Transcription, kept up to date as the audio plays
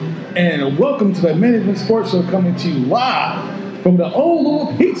And welcome to the Main Event Sports Show, coming to you live from the Old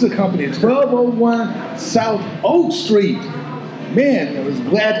Little Pizza Company at 1201 South Oak Street. Man, I was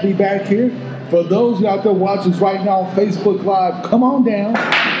glad to be back here. For those of you out there watching us right now on Facebook Live, come on down.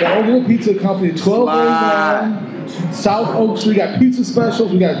 The Old Little Pizza Company at 1201 South Oak Street. We got pizza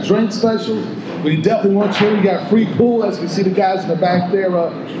specials. We got drink specials. We definitely want you. We got free pool, as you can see the guys in the back there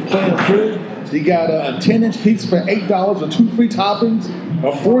playing pool. You got a 10-inch pizza for $8 with 2 free toppings.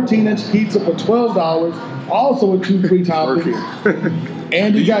 A 14-inch pizza for $12, also with 2 free toppings.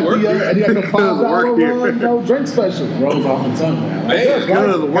 And you got the $5 drink special. Rolls off the tongue, man. Hey,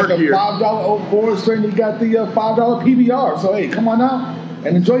 got the $5 Old Forester, and you got the $5 PBR. So hey, come on out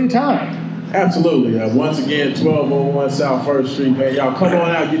and enjoy your time. Absolutely. Once again, 1201 South 1st Street, man. Y'all come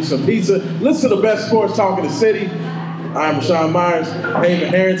on out, get you some pizza. Listen to the best sports talk in the city. I'm Rashawn Myers, Haven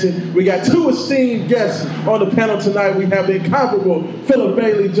Harrington. We got 2 esteemed guests on the panel tonight. We have the incomparable Philip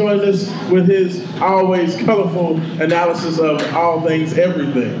Bailey joining us with his always colorful analysis of all things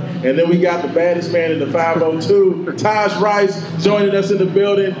everything. And then we got the baddest man in the 502, Taj Rice, joining us in the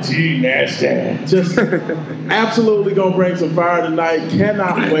building. T-Nasty. Just absolutely going to bring some fire tonight.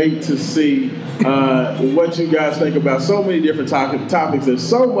 Cannot wait to see what you guys think about so many different topics. There's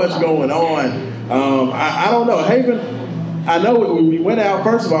so much going on. I don't know. Haven, I know we went out.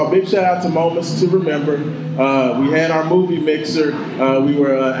 First of all, big shout out to Moments to Remember. We had our movie mixer. We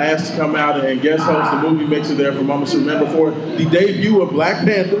were asked to come out and guest host the movie mixer there for Moments to Remember for the debut of Black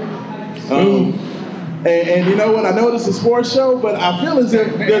Panther. And you know what? I know this is a sports show, but I feel as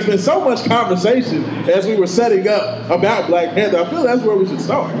if there's been so much conversation as we were setting up about Black Panther. I feel that's where we should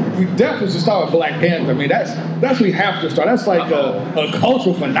start. We definitely should start with Black Panther. I mean, that's where we have to start. That's like a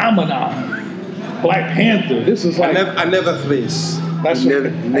cultural phenomenon. Black Panther. This is like I never fleece. That's never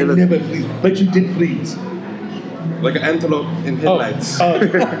fleece. But you did fleece. Like an antelope in headlights. I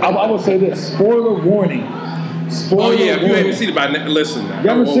would say this. Spoiler warning. Spoiler if you warning. haven't seen it, listen. You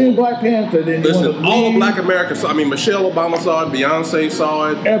haven't seen Black Panther, then listen. All of Black America saw. I mean, Michelle Obama saw it. Beyonce saw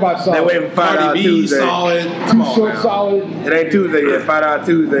it. Everybody saw it. Waiting for Cardi B Tuesday. saw it. Come on, short solid. It ain't Tuesday yet. $5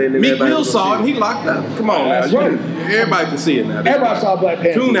 Tuesday. Meek Mill saw it. And he locked up. Come on, That's now. right. Everybody can see it now. Everybody saw Black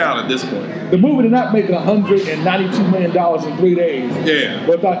Panther. Tune out at this point. The movie did not make $192 million in 3 days. Yeah.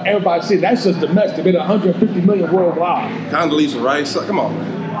 Without everybody seeing, that's just domestic. It made $150 million worldwide. Condoleezza Rice. Come on,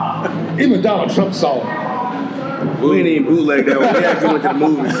 man. Even Donald Trump saw it. We didn't even bootleg that one. We actually went to the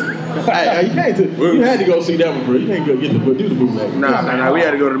movies. Hey, you had to go see that one, bro. You can't go do the bootleg. Nah. We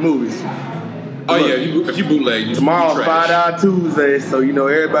had to go to the movies. Oh, yeah. If you bootleg, Tomorrow's $5 Tuesday, so you know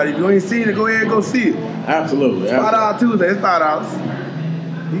everybody. If you ain't seen it, go ahead and go see it. Absolutely. $5 Tuesday. It's $5.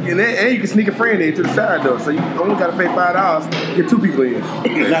 And you can sneak a friend into the side door, so you only got to pay $5. Get 2 people in.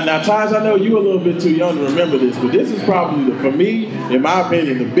 Now, Taj, I know you're a little bit too young to remember this, but this is probably, for me, in my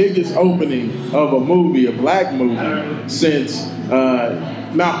opinion, the biggest opening of a movie, a black movie, since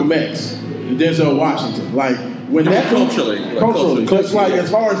Malcolm X and Denzel Washington. Like, when that culturally, just like as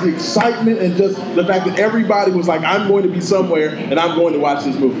far as the excitement and just the fact that everybody was like, I'm going to be somewhere and I'm going to watch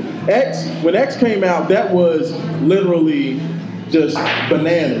this movie. When X came out, that was literally just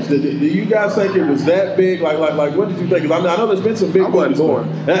bananas. Do you guys think it was that big? Like, what did you think? I mean, I know there's been some big movies.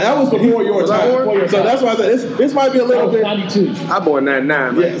 That was before your time. So that's why I said this might be a little bit. 92. I born 99,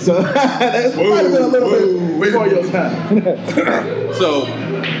 man. Yeah, so that might have been a little bit before your time. So,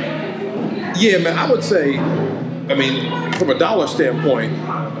 yeah, man, I would say, I mean, from a dollar standpoint,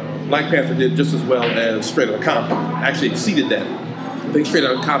 Black Panther did just as well as Straight Outta Compton. Actually exceeded that. I think Straight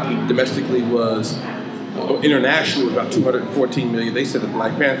Outta Compton domestically was, internationally was about 214 million. They said that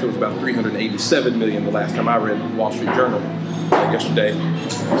Black Panther was about 387 million the last time I read Wall Street Journal yesterday.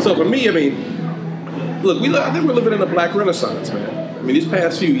 So for me, I mean, look, I think we're living in a black renaissance, man. I mean, these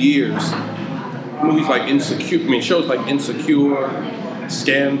past few years, movies like shows like Insecure,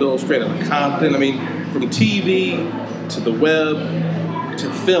 Scandal, Straight Outta Compton. I mean, from TV to the web to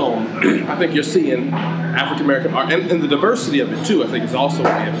film, I think you're seeing African American art, and the diversity of it too. I think is also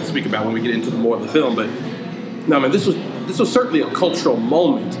what we have to speak about when we get into more of the film. But no, I mean, this was certainly a cultural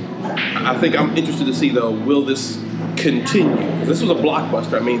moment. I think I'm interested to see though, will this continue? Because this was a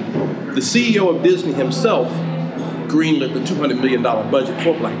blockbuster. I mean, the CEO of Disney himself greenlit the $200 million budget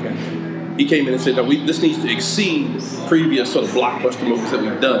for Black Panther. He came in and said, no, this needs to exceed previous sort of blockbuster movies that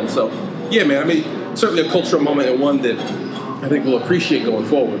we've done. So, yeah, man, I mean, certainly a cultural moment and one that I think we'll appreciate going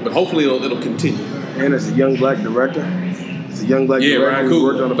forward. But hopefully it'll continue. And it's a young black director. It's a young black director Ryan who Coogler,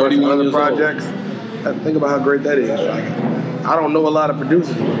 worked on a bunch of other projects. Think about how great that is. Like, I don't know a lot of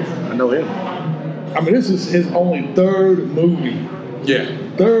producers, but I know him. I mean, this is his only 3rd movie. Yeah.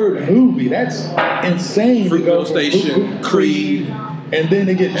 3rd movie. That's insane. Fruitvale Station, Creed. and then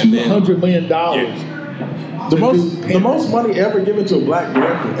they get And then- $200 million. The most money ever given to a black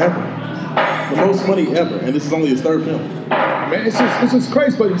director ever. The most money ever, and this is only his third film. Man, it's just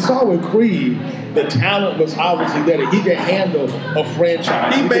crazy. But you saw with Creed, the talent was obviously there that he could handle a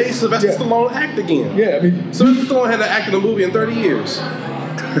franchise. He made Sylvester yeah. Stallone act again. Yeah, I mean, Sylvester Stallone hadn't acted in a movie in 30 years.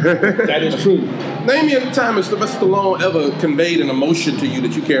 that is true. Name me a time that Sylvester Stallone ever conveyed an emotion to you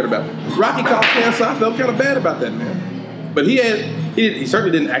that you cared about. Rocky caught cancer. I felt kind of bad about that, man. But he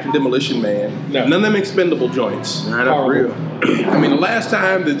certainly didn't act in Demolition Man. No. None of them expendable joints. Nah, that's real. I mean, the last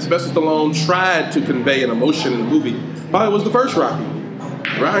time that Sylvester Stallone tried to convey an emotion in a movie probably was the first Rocky.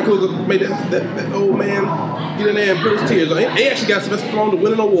 Ryan Coogler made that old man get in there and put his tears on. He actually got Sylvester Stallone to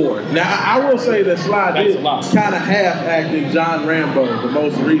win an award. Now, I will say that Sly That's did a lot. kind of half-acting John Rambo, the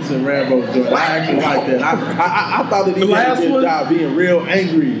most recent Rambo joint. I actually like that. I thought that he The did a last good one? job being real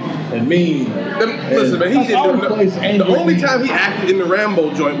angry and mean. Listen, man, he That's didn't. always The angry. only time he acted in the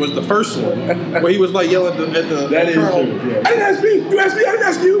Rambo joint was the first one, where he was like yelling at the That is colonel. true, yeah. I didn't ask me. You asked me. I didn't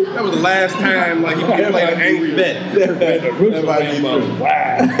ask you. That was the last time like he played an angry vet. That might be true.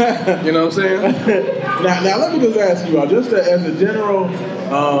 Wow. You know what I'm saying? Now let me just ask you all, just as a general,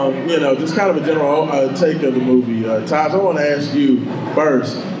 just kind of a general take of the movie. Taj, I want to ask you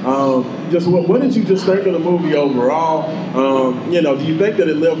first. Just what did you just think of the movie overall? Do you think that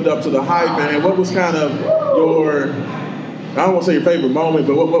it lived up to the hype? And what was kind of your, I don't want to say your favorite moment,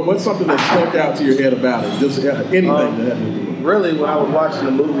 but what's something that stuck out to your head about it? Just anything that had to do with it. Really, when I was watching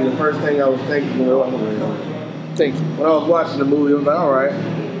the movie, the first thing I was thinking, Thank you. when I was watching the movie, I was like, all right,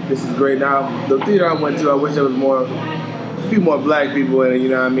 this is great. Now, the theater I went to, I wish there was a few more black people in it, you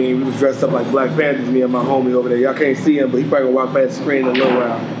know what I mean? We was dressed up like Black Panthers, me and my homie over there. Y'all can't see him, but he probably gonna walk past the screen in a little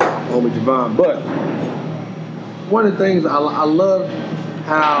while, homie Javon. But one of the things, I loved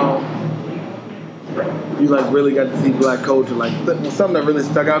how you really got to see black culture. Something that really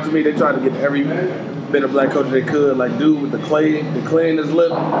stuck out to me, they tried to get every bit of black culture they could, dude with the clay in his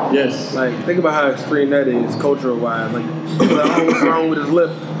lip. Yes. Think about how extreme that is, cultural-wise. What's wrong with his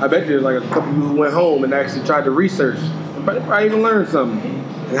lip? I bet there's a couple people who went home and actually tried to research. But they probably even learned something.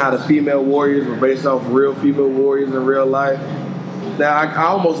 And how the female warriors were based off real female warriors in real life. Now, I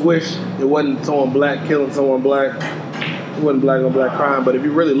almost wish it wasn't someone black killing someone black. It wasn't black on black crime. But if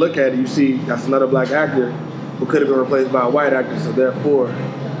you really look at it, you see that's another black actor who could have been replaced by a white actor. So therefore,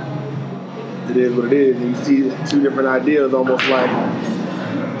 it is what it is. And you see two different ideas, almost like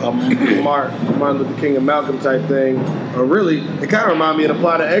a Martin Luther King and Malcolm type thing. Or really, it kind of reminded me of the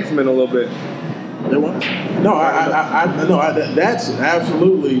plot of X-Men a little bit. There was? No, that's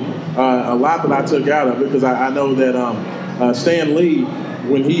absolutely a lot that I took out of it, because I know that Stan Lee,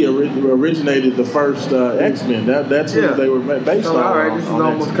 when he originated the first X-Men, that's who they were based on. All right, this is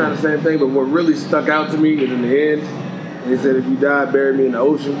almost kind of the same thing, but what really stuck out to me is in the end, they said, if you die, bury me in the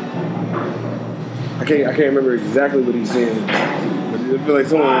ocean. I can't remember exactly what he said, but I feel like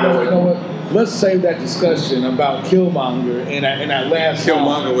someone would know. You know what? Let's save that discussion about Killmonger in that last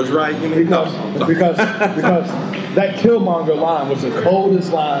Killmonger was right. because that Killmonger line was the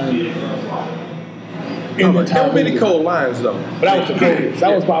coldest line in the There entire were many movie. cold lines though. But that was the coldest.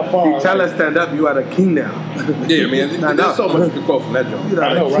 That was by far. Tell us stand up, you are the king now. Yeah, man. There's so much you can quote from that joint. You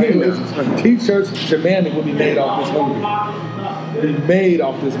I know, the right? king now. T-shirts demanding will be made off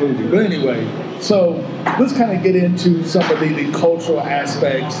this movie. But anyway, so let's kind of get into some of the cultural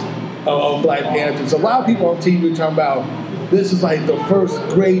aspects of Black Panthers. A lot of people on TV talking about this is like the first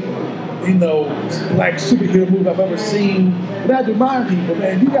great, black superhero movie I've ever seen. But I have to remind people,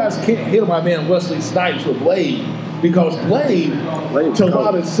 man, you guys can't hit my man Wesley Snipes with Blade. Because Blade, to a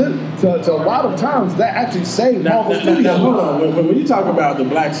lot of times, that actually saved Marvel Now, Studios. hold on. When you talk about the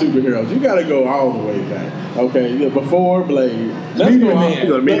black superheroes, you got to go all the way back. Okay, before Blade. Meteor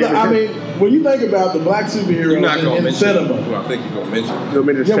Man. When you think about the black superheroes You're not going to in mention cinema, who I think you're going to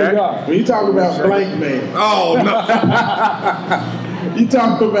mention. Yeah, we are. when you talk about Blank Man, Oh, no. you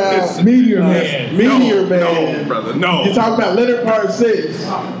talk about Meteor Man. Meteor Man. No, brother, no. You talk about Leonard Part 6. You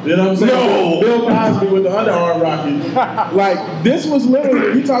know what I'm saying? No. Bill Cosby with the underarm rocket. This was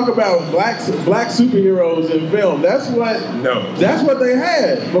literally, you talk about black superheroes in film. That's what they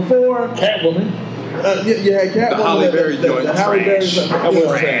had before. Catwoman. You had Catwoman. The Halle Berry joint. The Halle Berry Trash. that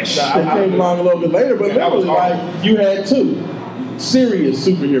was trash. It came along a little bit later, but that was literally, you had two serious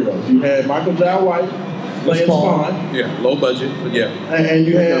superheroes. You had Michael Jai White playing Spawn. Yeah, low budget, but yeah. And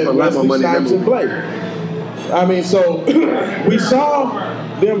you had Wesley Snipes and Blade. I mean, so we saw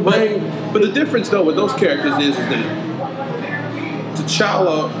them bring. But the difference, though, with those characters is that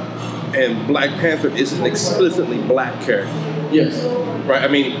T'Challa and Black Panther is an explicitly black character. Yes. Right? I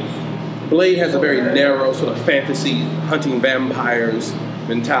mean, Blade has a very narrow sort of fantasy hunting vampires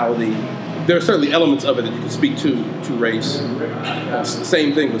mentality. There are certainly elements of it that you can speak to race. It's the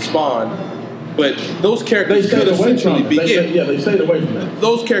same thing with Spawn. But those characters could essentially be... They stayed away from that.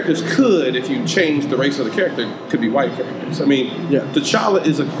 Those characters could, if you change the race of the character, could be white characters. I mean, T'Challa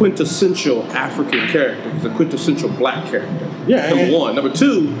is a quintessential African character. He's a quintessential black character. Yeah, Number one. Number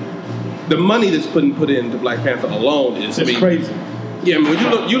two, the money that's put into Black Panther alone is crazy. Yeah, I mean,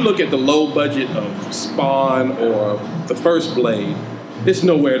 when you look at the low budget of Spawn or the first Blade, it's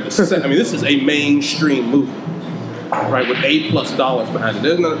nowhere to set. I mean, this is a mainstream movie, right? With $8+ behind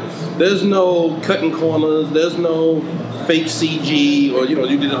it. There's no cutting corners. There's no fake CG or you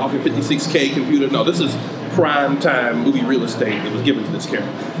did it off your 56K computer. No, this is prime time movie real estate that was given to this character.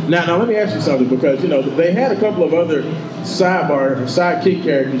 Now let me ask you something, because they had a couple of other sidekick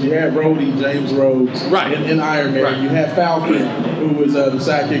characters. You had Rhodey, James Rhodes, right, in Iron Man. Right. You had Falcon, who was the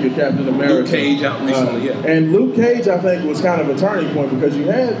sidekick of Captain America. Luke Cage out recently, And Luke Cage, I think, was kind of a turning point, because you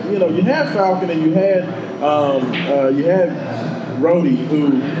had Falcon and you had Rhodey, who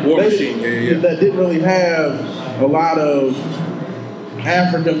that didn't really have a lot of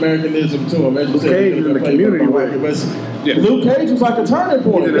African Americanism to him. As you said, Cage in the community way. Luke Cage was like a turning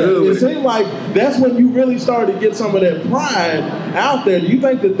point. It seemed like that's when you really started to get some of that pride out there. Do you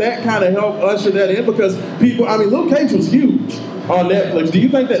think that kind of helped usher that in? Because people, I mean, Luke Cage was huge on Netflix. Do you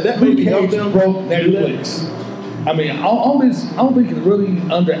think that maybe helped them broke Netflix? I mean, I don't think you can really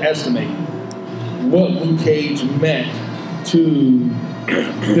underestimate what Luke Cage meant to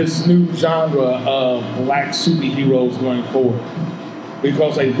this new genre of black superheroes going forward.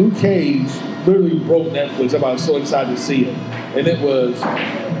 Because Luke Cage literally broke Netflix. I was so excited to see it. And it was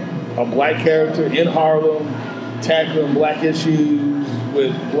a black character in Harlem, tackling black issues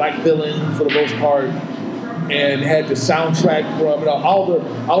with black villains for the most part, and had the soundtrack from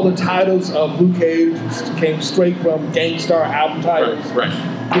all the titles of Luke Cage came straight from Gang Starr album titles. Right.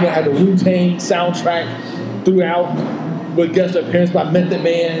 Had the Wu-Tang soundtrack throughout, with guest appearance by Method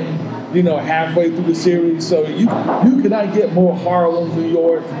Man. Halfway through the series. So you cannot get more Harlem, New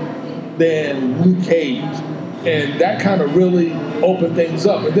York than Luke Cage. And that kind of really opened things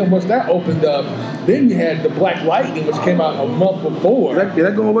up. And then once that opened up, then you had the Black Lightning, which came out a month before. Is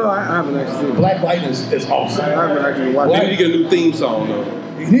that going well? I haven't actually seen it. Black Lightning is awesome. I haven't actually watched it. You get a new theme song, though.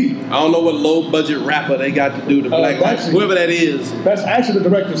 I don't know what low-budget rapper they got to do to Black Lightning. Whoever that is. That's actually the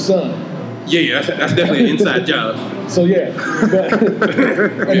director's son. Yeah, that's definitely an inside job. So yeah, but,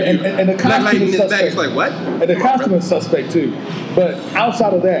 and the costume is suspect. It's like what? And the costume is suspect too. But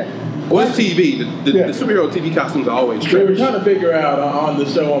outside of that, it's TV. The superhero TV costumes are always trash. We were trying to figure out on the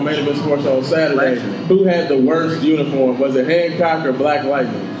show on Main Event Sports on Saturday who had the worst uniform. Was it Hancock or Black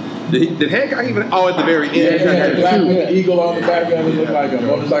Lightning? Did Hancock even? Oh, at the very end. Had black with an eagle on the back of it, looked like a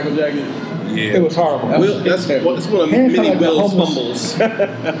motorcycle jacket. Yeah. It was horrible. That's one of many Will's fumbles.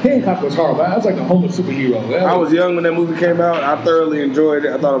 Hancock was horrible. I was like a homeless superhero. I was young when that movie came out. I thoroughly enjoyed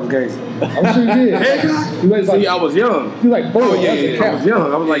it. I thought it was gangster. I'm sure you did. Hancock? See, I was young. You like 4. I was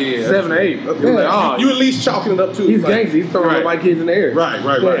young. I was like 7 or 8. You at least chalking it up too. He's gangster. He's throwing my kids in the air. Right.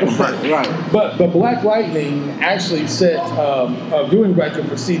 But Black Lightning actually set a viewing record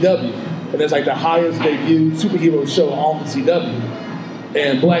for CW. And it's like the highest debut superhero show on the CW.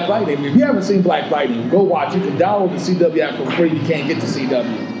 And Black Lightning, if you haven't seen Black Lightning, go watch. You can download the CW app for free. You can't get the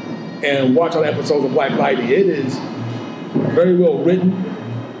CW. And watch all the episodes of Black Lightning. It is very well written,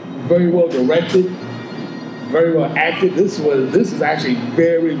 very well directed, very well acted. This is actually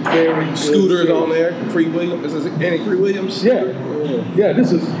very, very good. Scooter's on there. Cree Williams. This is Annie Cree Williams. Yeah,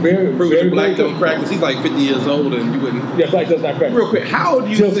 this is very, very Black don't crack. He's like 50 years old and you wouldn't. Yeah, Black does not crack. Real quick, how do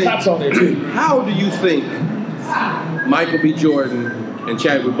you think? Scott's on there too. How do you think Michael B. Jordan and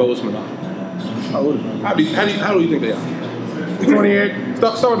Chadwick Boseman are? How do you think they are? 28.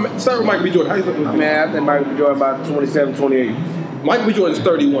 Start with Michael B. Jordan. How do you think? I think Michael B. Jordan about 27, 28. Michael B. Jordan's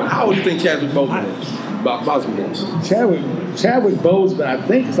 31. How old do you think Chadwick Boseman is? Boseman is? Chadwick Boseman, I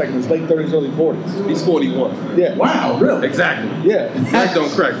think it's like in his late 30s, early 40s. He's 41. Yeah. Wow, really? Exactly. Yeah. Black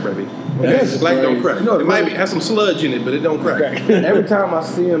don't crack, baby. Yes, Black don't crack. You know, it might have some sludge in it, but it don't crack. Every time I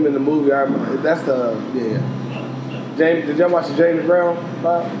see him in the movie, James, did y'all watch the James Brown?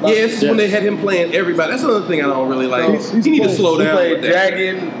 This is when they had him playing everybody. That's another thing I don't really like. He need to slow down. He played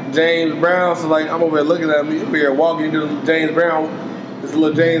Jagged, James Brown. So like I'm over here looking at me, over here walking to James Brown. This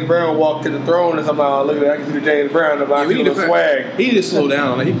little James Brown walk to the throne, and somehow looking at I can see the James Brown. I see the swag. He need to slow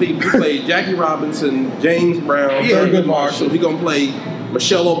down. He played Jackie Robinson, James Brown, Thurgood Marshall. He gonna play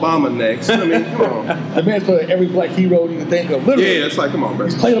Michelle Obama next. I mean, come on. The man's played every black hero you can think of. Literally. Yeah, it's like, come on, bro.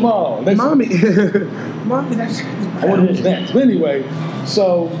 He's played them all. Mommy, that's. I wonder who's next. But anyway,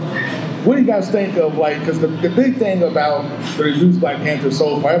 so what do you guys think of, like, because the big thing about the reduced Black Panther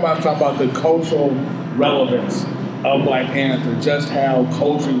so far, everybody's talking about the cultural relevance of Black Panther, just how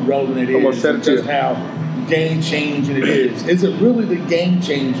culturally relevant it is, just how game-changing it is. Is it really the game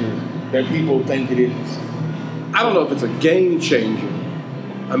changer that people think it is? I don't know if it's a game changer.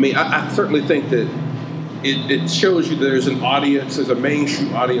 I mean, I certainly think that it shows you there's an audience, there's a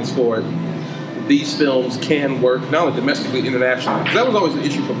mainstream audience for it. These films can work, not only domestically, internationally. Because that was always an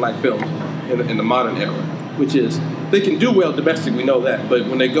issue for Black films in the modern era, which is they can do well domestically, we know that. But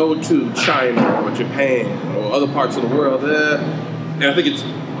when they go to China or Japan or other parts of the world, and I think it's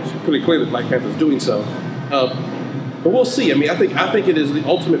pretty clear that Black Panther is doing so. But we'll see. I mean, I think it is the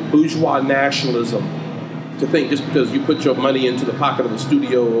ultimate bourgeois nationalism to think just because you put your money into the pocket of a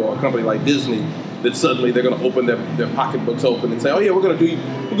studio or a company like Disney that suddenly they're going to open their pocketbooks open and say, oh yeah, we're going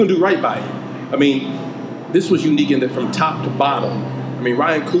to do right by you. I mean, this was unique in that from top to bottom. I mean,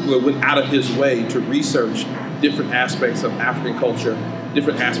 Ryan Coogler went out of his way to research different aspects of African culture,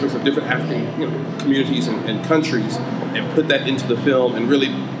 different aspects of different African communities and countries, and put that into the film and really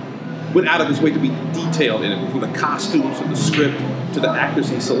went out of his way to be detailed in it, from the costumes to the script to the actors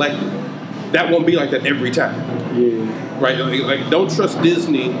he selected. That won't be like that every time. Yeah. Right? Like don't trust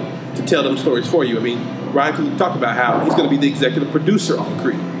Disney to tell them stories for you. I mean, Ryan Coogler talked about how he's going to be the executive producer on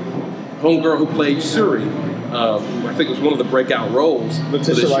Creed. Homegirl who played Shuri, I think it was one of the breakout roles.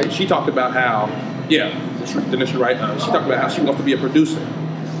 Letitia Wright. She talked about how, Letitia Wright, she talked about how she wants to be a producer,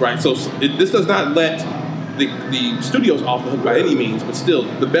 right? So this does not let the studios off the hook by any means, but still,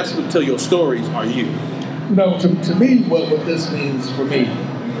 the best to tell your stories are you. To me, what this means for me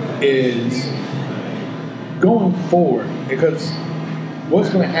is going forward, because what's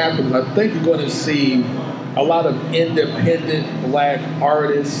going to happen is I think you're going to see a lot of independent Black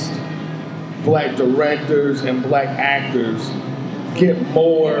artists, Black directors, and Black actors get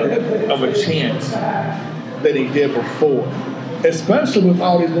more of a chance than he did before. Especially with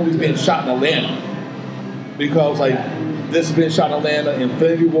all these movies being shot in Atlanta. Because, like, this has been shot in Atlanta,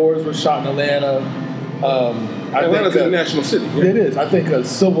 Infinity Wars was shot in Atlanta. Atlanta's a national city. Yeah. It is. I think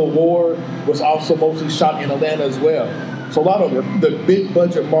Civil War was also mostly shot in Atlanta as well. So a lot of the big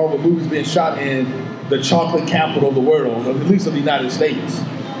budget Marvel movies being shot in the chocolate capital of the world, or at least of the United States.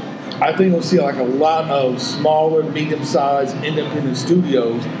 I think we'll see like a lot of smaller, medium-sized, independent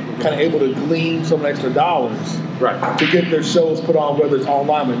studios kind of able to glean some extra dollars to get their shows put on, whether it's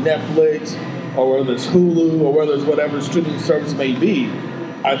online with Netflix, or whether it's Hulu, or whether it's whatever streaming service may be.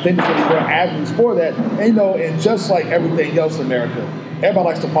 I think there's going to be more avenues for that. And, and just like everything else in America, everybody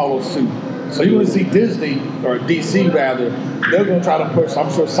likes to follow suit. So you're going to see Disney, or DC rather, they're going to try to push,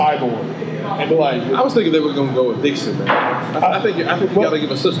 I'm sure, Cyborg. And be like, I was thinking they were going to go with Dixon, man. I think you got to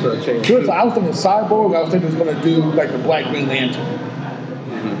give a sister a chance. Sure, so I was thinking Cyborg. I was thinking it was going to do like the Black Green Lantern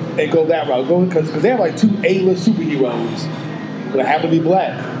and go that route. Because they have like 2 A-list superheroes that happen to be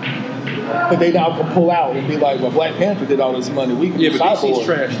Black. But they now can pull out and be like, well, Black Panther did all this money. We can do but Cyborg. DC's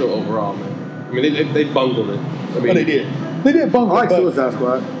trash though overall, man. I mean, they bungled it. But they did. They did bungle I it. like Suicide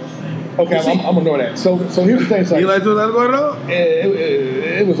Squad. Okay, I'm going to ignore that. So here's the thing. You like Suicide Squad at all?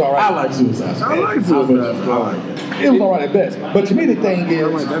 It was all right. I like Suicide Squad. I like Suicide Squad. It was all right at best. But to me, the thing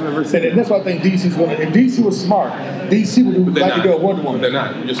is, and that's what I think DC's going to. If DC was smart, DC would do like they did with Wonder Woman. They're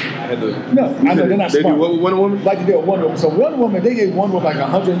not. You just had to. No, I know they're not They smart. do what with Wonder Woman? Like they did with Wonder Woman. So Wonder Woman, they gave Wonder Woman like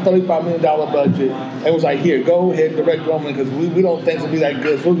 $135 million budget, and was like, here, go ahead, direct Woman, because we don't think it'll be that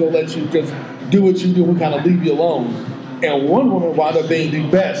good. So we're gonna let you just do what you do. We kind of leave you alone. And Wonder Woman wound up being the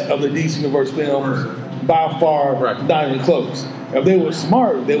best of the DC Universe films by far, not even close. If they were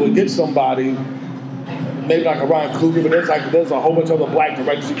smart, they would get somebody, maybe like a Ryan Coogler, but there's a whole bunch of other Black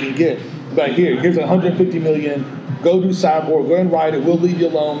directors you can get. But here's $150 million. Go do Cyborg. Go and write it. We'll leave you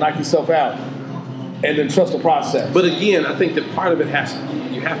alone. Knock yourself out, and then trust the process. But again, I think that part of it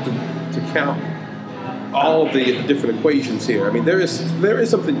you have to count all of the different equations here. I mean, there is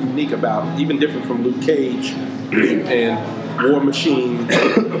something unique about, even different from Luke Cage and War Machine,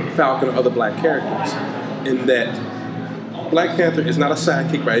 Falcon, or other Black characters, in that Black Panther is not a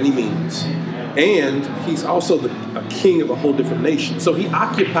sidekick by any means, and he's also a king of a whole different nation. So he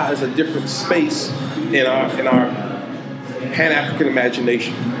occupies a different space in our Pan-African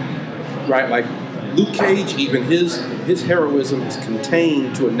imagination, right? Like Luke Cage, even his heroism is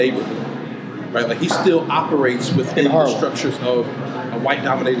contained to a neighborhood. Right, like he still operates within the structures of a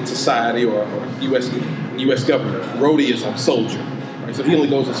white-dominated society or U.S. government. Rhodey is a soldier, right? So he only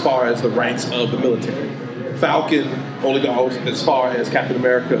goes as far as the ranks of the military. Falcon only goes as far as Captain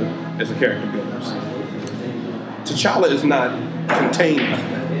America as a character goes. T'Challa is not contained by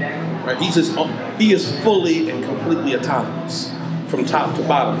that, right? He is fully and completely autonomous from top to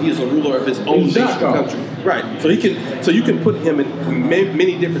bottom. He is a ruler of his own He's nation Jocko. and country. Right. So he can. So you can put him in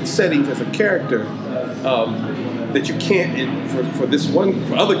many different settings as a character that you can't. For this one,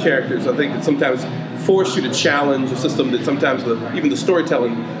 for other characters, I think that sometimes force you to challenge a system that sometimes even the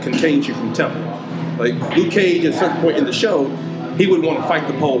storytelling contains you from telling. Like Luke Cage, at a certain point in the show, he would want to fight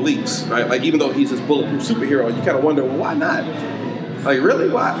the police, right? Like even though he's this bulletproof superhero, you kind of wonder, well, why not? Like really,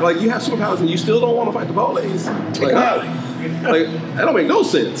 why? Like you have superpowers and you still don't want to fight the police? Like that don't make no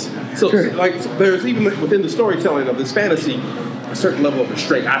sense. So like there's even within the storytelling of this fantasy a certain level of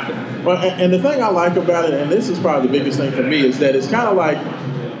restraint, I think. Well, and the thing I like about it, and this is probably the biggest thing for me, is that it's kind of like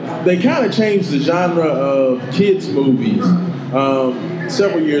they kind of changed the genre of kids movies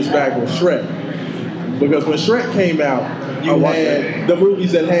several years back with Shrek. Because when Shrek came out, you had the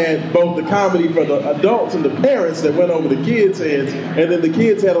movies that had both the comedy for the adults and the parents that went over the kids' heads, and then the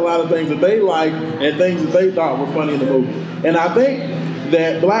kids had a lot of things that they liked and things that they thought were funny in the movie. And I think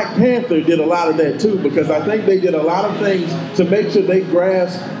that Black Panther did a lot of that too, because I think they did a lot of things to make sure they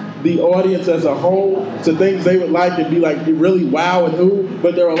grasped the audience as a whole to things they would like and be like really wow and ooh.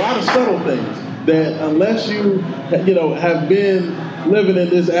 But there are a lot of subtle things that unless you have been living in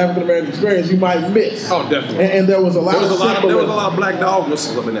this African American experience, you might miss. Oh, definitely. And there was a lot there was a lot of black dog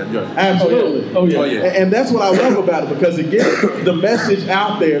whistles up in that joint. Absolutely. Oh yeah. And that's what I love about it, because it gets the message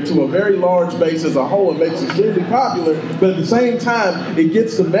out there to a very large base as a whole and makes it extremely popular. But at the same time, it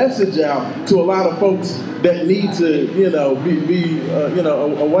gets the message out to a lot of folks that need to, be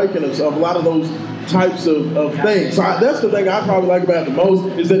awakened of a lot of those types of things. So that's the thing I probably like about it the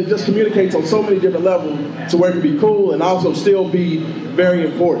most, is that it just communicates on so many different levels to where it can be cool and also still be very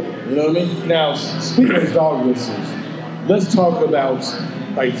important. You know what I mean? Now, speaking of dog whistles, let's talk about,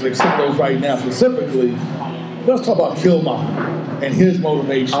 like some of those right now specifically, let's talk about Killmonger and his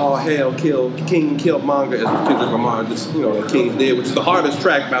motivation. Oh, hell, King Killmonger, as Kendrick Lamar just, that King's Dead, which is the hardest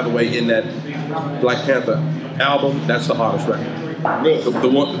track, by the way, in that Black Panther album. That's the hardest track. Really? The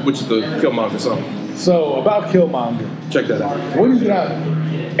one, which is the Killmonger song. So, about Killmonger. Check that out. What do you got?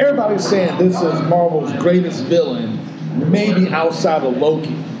 Everybody's saying this is Marvel's greatest villain, maybe outside of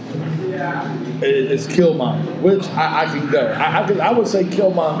Loki. It's Killmonger, which I can go. I would say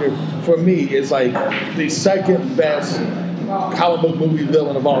Killmonger, for me, is like the second best comic book movie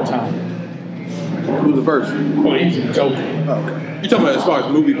villain of all time. Who's the first? Well, he's a Joker. Oh, okay. You're talking about as far as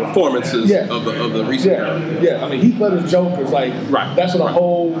movie performances of the recent era. Yeah. I mean, Heath Ledger's Joker is like, that's on a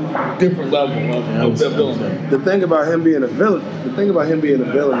whole different level of the villain. The thing about him being a villain,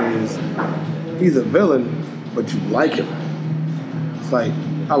 is he's a villain, but you like him. It's like,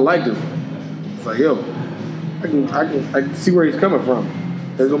 I liked him. It's like, yo, I can see where he's coming from.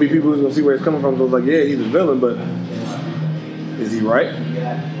 There's gonna be people who's gonna see where he's coming from. So it's like, yeah, he's a villain, but is he right?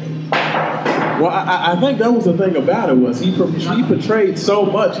 Well, I think that was the thing about it, was he portrayed so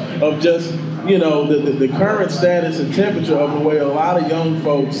much of just, the current status and temperature of the way a lot of young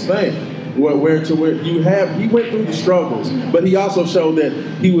folks think. Where he went through the struggles, but he also showed that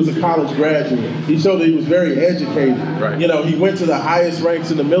he was a college graduate. He showed that he was very educated. Right. He went to the highest ranks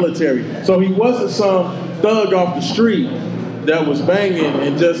in the military. So he wasn't some thug off the street that was banging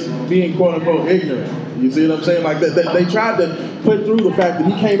and just being quote unquote ignorant. You see what I'm saying? Like that they tried to put through the fact that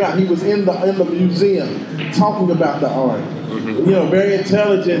he came out, he was in the museum talking about the art. Mm-hmm. Very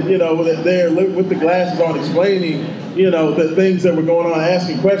intelligent, there with the glasses on, explaining, the things that were going on,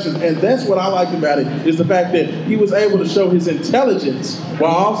 asking questions. And that's what I liked about it, is the fact that he was able to show his intelligence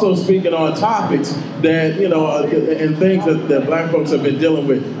while also speaking on topics that, and things that black folks have been dealing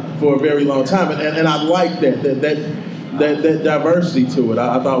with for a very long time. And I like that diversity to it.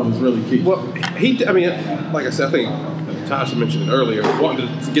 I thought was really key. Well, like I said, I think Tasha mentioned it earlier, wanted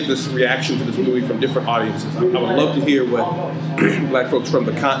to get this reaction to this movie from different audiences. I would love to hear what black folks from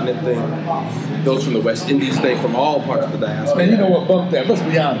the continent think, those from the West Indies think, from all parts of the diaspora. Man, you know what bumped that? Let's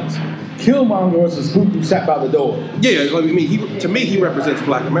be honest. Killmonger was the spook who sat by the door. Yeah, to me, he represents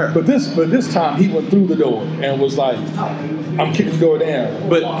Black America. But this time, he went through the door and was like, I'm kicking the door down.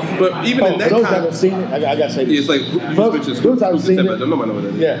 But even in that for those that haven't seen it, I gotta say this. It's like, those haven't seen it, I don't know what that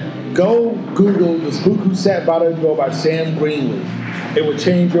is. Yeah, go Google The Spook Who Sat by the Door by Sam Greenlee. It would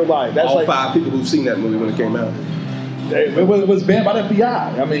change your life. That's all 5 people who've seen that movie when it came out. It was banned by the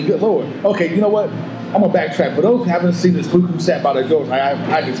FBI. I mean, good Lord. Okay, you know what? I'm going to backtrack. For those who haven't seen The Spook Who Sat by the Door, I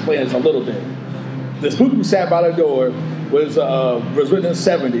can explain this a little bit. The Spook Who Sat by the Door was written in the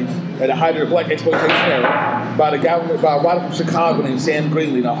 70s at the height of the black exploitation era by a writer from Chicago named Sam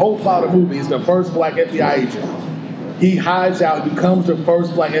Greenlee. The whole plot of the movie is the first black FBI agent. He hides out, becomes the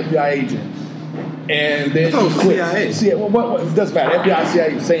first black FBI agent. And then he quits. CIA. What doesn't matter. FBI,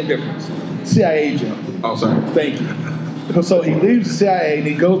 CIA, same difference. CIA agent. Oh, sorry. Thank you. So he leaves the CIA and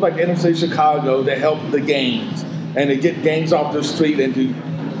he goes back to inner city Chicago to help the gangs and to get gangs off the street and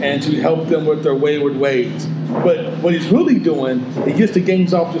to help them with their wayward ways. But what he's really doing, he gets the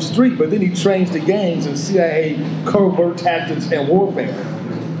gangs off the street, but then he trains the gangs in CIA covert tactics and warfare.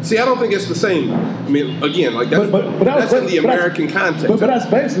 See, I don't think it's the same. I mean, again, like that's, that's in the American context. But that's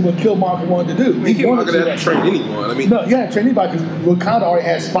basically what Killmonger wanted to do. I mean, Killmonger didn't train anyone. I mean, no, yeah, train anybody because Wakanda already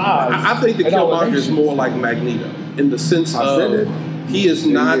has spies. I think that Killmonger is more like Magneto in the sense of he is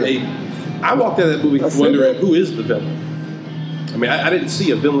not a. I walked out of that movie wondering who is the villain. I mean, I didn't see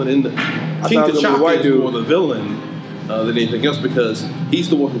a villain in the. King T'Chaka is more the villain than anything else because he's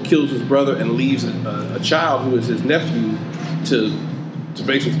the one who kills his brother and leaves a child who is his nephew to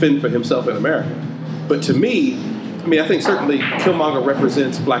basically fend for himself in America. But to me, I mean, I think certainly Killmonger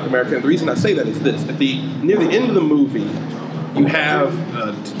represents Black America. And the reason I say that is this: near the end of the movie, you have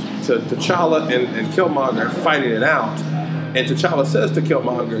T'Challa and Killmonger fighting it out. And T'Challa says to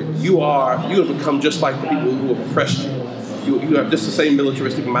Killmonger, you have become just like the people who have oppressed you. You have just the same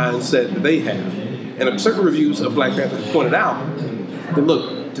militaristic mindset that they have. And certain reviews of Black Panther have pointed out that,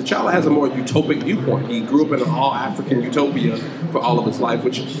 look, T'Challa has a more utopic viewpoint. He grew up in an all-African utopia for all of his life,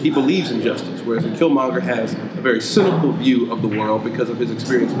 which he believes in justice, whereas Killmonger has a very cynical view of the world because of his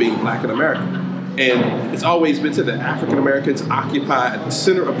experience being Black in America. And it's always been said that African Americans occupy at the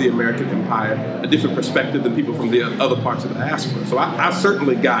center of the American empire a different perspective than people from the other parts of the diaspora. So I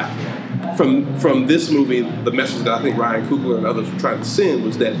certainly got from this movie the message that I think Ryan Coogler and others were trying to send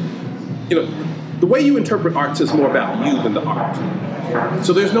was that, the way you interpret art says more about you than the art.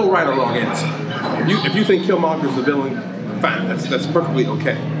 So there's no right or wrong answer. If you think Killmonger's the villain, fine, that's perfectly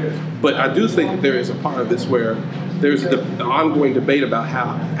okay. But I do think that there is a part of this where there's the ongoing debate about how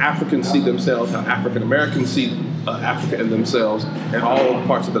Africans see themselves, how African Americans see Africa and themselves, and all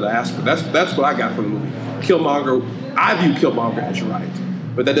parts of the diaspora. That's what I got from the movie. Killmonger, I view Killmonger as right,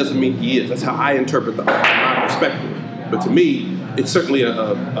 but that doesn't mean he is. That's how I interpret the art from my perspective. But to me, it's certainly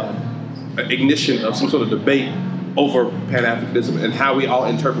an ignition of some sort of debate over Pan-Africanism and how we all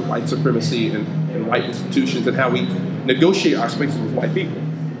interpret white supremacy and white institutions and how we negotiate our spaces with white people.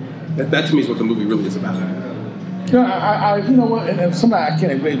 That to me is what the movie really is about. Yeah, you know what, and sometimes I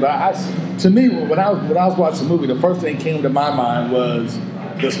can't agree, but to me, when I was watching the movie, the first thing that came to my mind was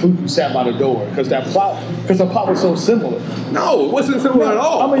the spook who sat by the door, because the plot was so similar. No, it wasn't similar at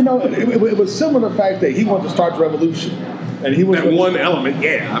all. I mean, no, it was similar to the fact that he wanted to start the revolution. And he was that one element,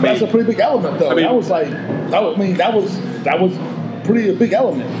 yeah. I mean, that's a pretty big element, though. I mean, that was pretty a big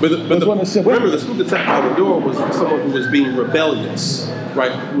element. But remember, the spook that sat by the door was someone who was being rebellious,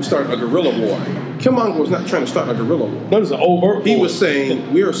 right? Who started a guerrilla war. Killmonger was not trying to start a guerrilla war. That was an overt. He was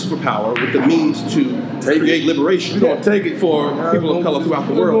saying we're a superpower with the means to create liberation. We're going to take it for people of color throughout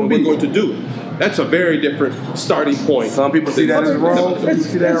the world, and we're going to do it. That's a very different starting point. Some people see that as wrong. Some people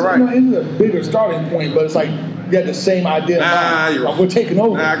see that right. It's a bigger starting point, but it's like you had the same idea. You're right. We're taking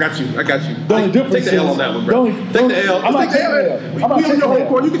over. I got you. The only difference take the L on that one, bro. Take the L. I'm not taking the L. You on your home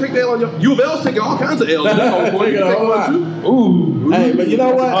court, you can take the L on your. U of L's taking all kinds of L's on their home court. You can take one too. Ooh. Hey, but you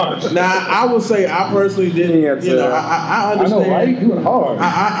know what? Now, I will say I personally didn't. I understand. I know, right? You went hard.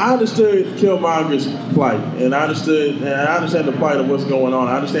 I understood Killmonger's plight, and I understand the plight of what's going on.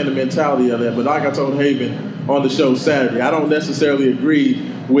 I understand the mentality of that. But like I told Haven on the show Saturday, I don't necessarily agree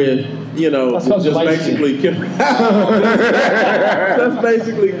with just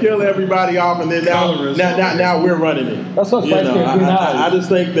basically kill everybody off, and then now we're running it. That's what's I just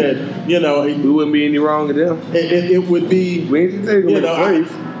think that we wouldn't be any wrong with them. It would be. We ain't taking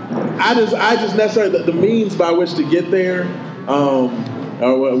slaves. I just necessarily the means by which to get there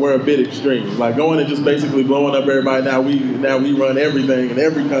were a bit extreme. Like going and just basically blowing up everybody. Now we run everything in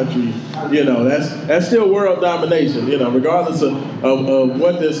every country. That's still world domination. Regardless of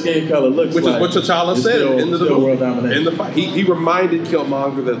what their skin color looks like. Which is what T'Challa said in the movie. World domination. In the fight, he reminded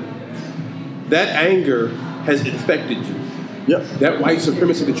Killmonger that anger has infected you. Yep. That white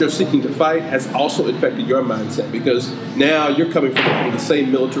supremacy that you're seeking to fight has also infected your mindset because now you're coming from the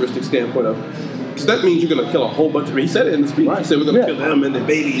same militaristic standpoint of. So that means you're going to kill a whole bunch of. He said it in the speech. Right. He said we're going to kill them and their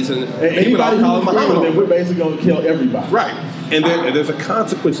babies and anybody who's Muhammad. We're basically going to kill everybody. Right. And there's a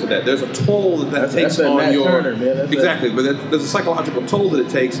consequence to that. There's a toll that takes on your. Turner, man. Exactly, but there's a psychological toll that it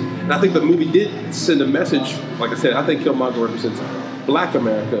takes, and I think the movie did send a message. Like I said, I think Killmonger represents Black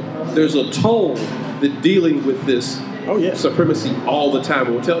America. There's a toll that dealing with this supremacy all the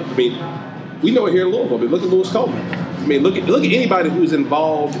time. We know it here in Louisville. Look at Lewis Coleman. Look at anybody who's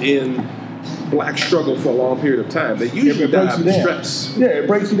involved in Black struggle for a long period of time. They usually die of stress. Yeah, it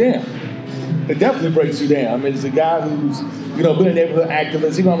breaks you down. It definitely breaks you down. It's a guy who's been a neighborhood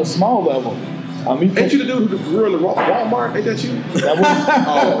activist, even on a small level. Ain't you the dude who grew in the Walmart? Ain't that you? That was,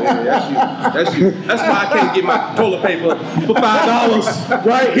 Oh, yeah, that's you. That's you. That's why I can't get my toilet paper for $5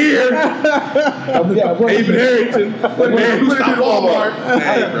 right here. yeah, what, David Harrington, the man who stopped Walmart.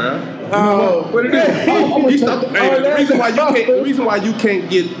 Hey, bro. What it is? The reason why you can't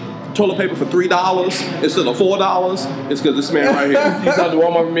get toilet paper for $3 instead of $4 is because this man right here. He's out to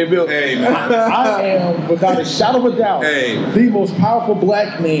Walmart for me a bill. Hey, man. I am, without a shadow of a doubt, the most powerful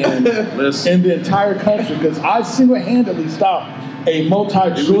black man in the entire country because I single-handedly stopped a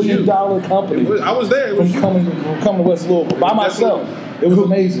multi-trillion-dollar company. I was there. From coming to West Louisville by myself. It was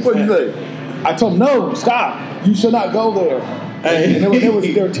amazing. What did you say? I told him, no, stop. You should not go there. Hey. And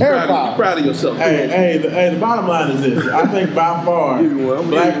they were terrified. Proud of yourself. The bottom line is this. I think by far,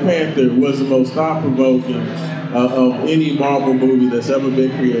 Black Panther was the most thought-provoking of any Marvel movie that's ever been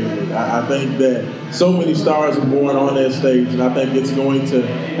created. I think that so many stars are born on that stage, and I think it's going to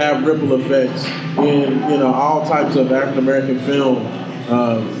have ripple effects in all types of African-American film,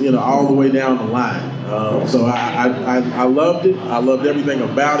 all the way down the line. So I loved it. I loved everything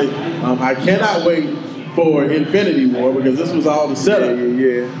about it. I cannot wait for Infinity War because this was all the setup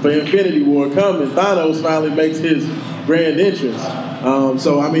for Infinity War coming. Thanos finally makes his grand entrance.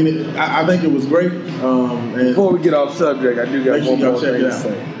 So I mean, I think it was great. And before we get off subject, I do got one more thing to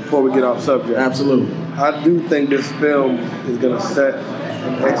say. Before we get off subject, absolutely, I do think this film is going to set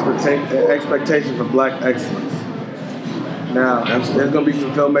an expectation for black excellence. Now, there's going to be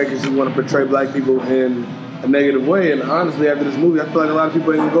some filmmakers who want to portray black people in a negative way, and honestly, after this movie, I feel like a lot of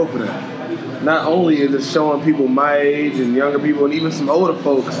people ain't going to go for that. Not only is it showing people my age and younger people and even some older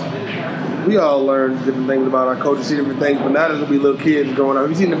folks, we all learn different things about our culture, see different things, but now there's going to be little kids growing up.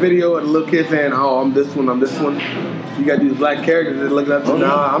 Have you seen the video of the little kid saying, oh, I'm this one, I'm this one? You got these black characters that look up to,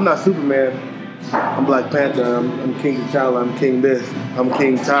 nah, I'm not Superman. I'm Black Panther, I'm King T'Challa, I'm King this, I'm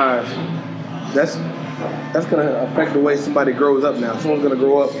King Taj. That's going to affect the way somebody grows up now. Someone's going to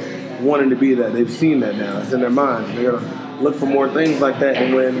grow up wanting to be that. They've seen that now. It's in their minds. They're going to look for more things like that,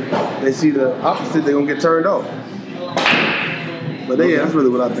 and when they see the opposite, they're going to get turned off. But that's really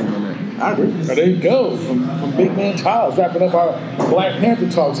what I think on that. I agree. So there you go. From Big Man Charles, wrapping up our Black Panther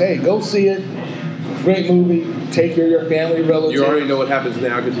talks. Hey, go see it. Great movie. Take care of your family, relatives. You already know what happens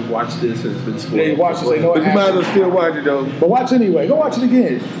now because you watched this and it's been spoiled. Yeah, you watch this, they know what happens. But you might as well still watch it though. But watch anyway. Go watch it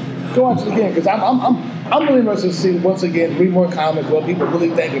again. Go watch it again because I'm really interested to see once again read more comics what people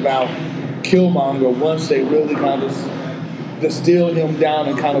really think about Killmonger once they really kind of distill him down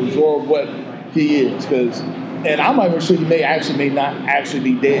and kind of absorb what he is. And I'm not even sure he may not actually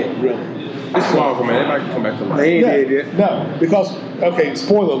be dead, really. It's Marvel, man. It might come back to life. They ain't dead yet. No, because, okay,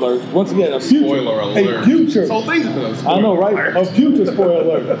 spoiler alert. Once again, a future. A future. So things have been a spoiler I know, right? alert. A future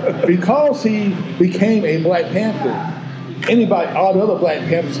spoiler alert. Because he became a Black Panther, all the other Black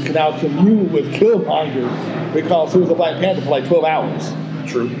Panthers can now commune with Killmonger because he was a Black Panther for like 12 hours.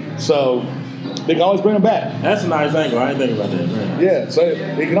 True. So they can always bring him back. That's a nice angle. I didn't think about that, man. Yeah, so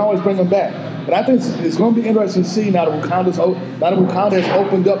they can always bring him back. But I think it's going to be interesting to see now that Wakanda has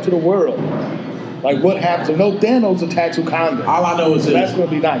opened up to the world. Like what happens? So no Thanos attacks Wakanda. All I know is that's going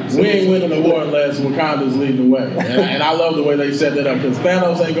to be nice. We ain't winning the war unless Wakanda's leading the way. And I love the way they set that up because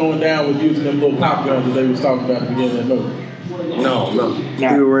Thanos ain't going down with using them little pop guns that they was talking about at the beginning of the movie. No.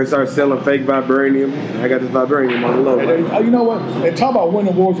 People were start selling fake vibranium. I got this vibranium on the low. And you know what? They talk about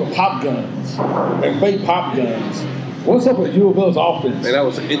winning wars with pop guns and fake pop guns. What's up with U of L's offense? And that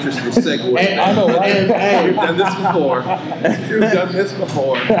was an interesting segue. I know, right? We've done this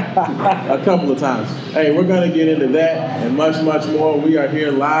before. A couple of times. Hey, we're going to get into that and much, much more. We are here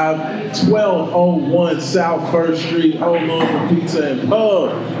live, 1201 South 1st Street, Old Louisville Pizza and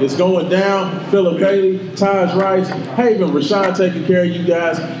Pub. It's going down. Philip Bailey, Taj Rice, Haven, Rashawn taking care of you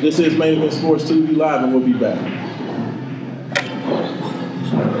guys. This is Main Event Sports 2. Live, and we'll be back.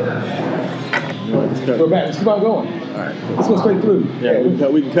 We're back. Let's keep on going. All right. Let's go straight through. Yeah,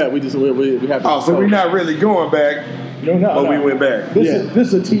 we can cut. We have to. Oh, so we're not really going back. No. But we went back. This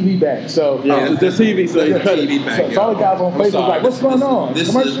is a TV back. So yeah, the TV. So you cut TV back. So all the guys on Facebook like, what's going on? This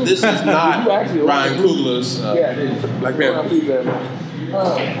is not Ryan Coogler's Black Panther.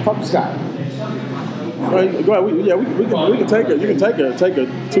 Fuck Scott. Go ahead. We can take it. You can take a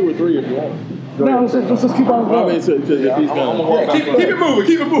 2 or 3 if you want. No, let's just keep on going. Keep it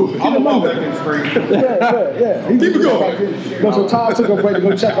moving. I'm gonna back in the street. Yeah. Keep it going. So Todd took a break to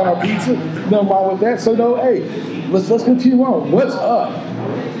go check on our pizza. Nothing wrong with that. So let's continue on. What's up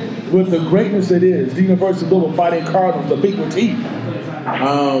with the greatness that is the University of Louisville Fighting Cardinals, the big with teeth?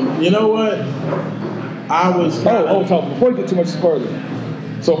 You know what? I was. So before you get too much further,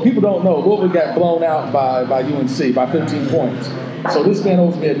 So people don't know. Louisville got blown out by UNC by 15 points. So this man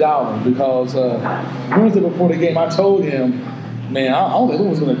owes me $1 because Wednesday before the game, I told him, man, I don't think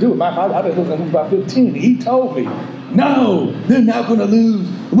Louisville's going to do it. I think Louisville's going to lose by 15. He told me, no, they're not going to lose.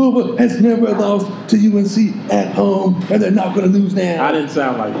 Louisville has never lost to UNC at home, and they're not going to lose now. I didn't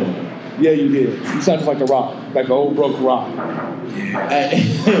sound like that. Yeah, you did. You sound just like The Rock, like an old broke rock. I'm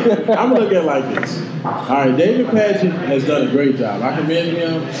looking at it like this. All right, David Padgett has done a great job. I commend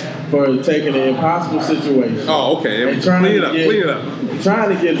him for taking an impossible situation. Oh, okay. And trying Clean to it up.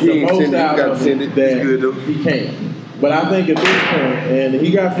 trying to get the most out of it that he can. But I think at this point, and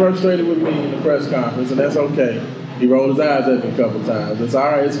he got frustrated with me in the press conference, and that's okay. He rolled his eyes at me a couple times. It's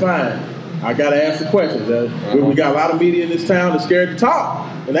all right. It's fine. I got to ask the questions. We got a lot of media in this town that's scared to talk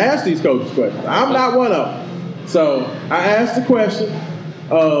and ask these coaches questions. I'm not one of them. So I asked the question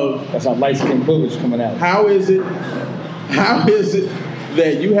of that's how light-skinned bullish coming out. How is it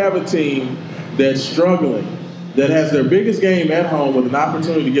that you have a team that's struggling, that has their biggest game at home with an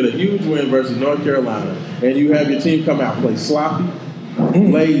opportunity to get a huge win versus North Carolina, and you have your team come out and play sloppy,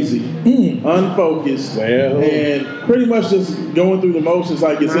 lazy, unfocused, and pretty much just going through the motions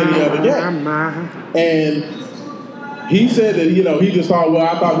like it's any other game. And he said that, he just thought, well,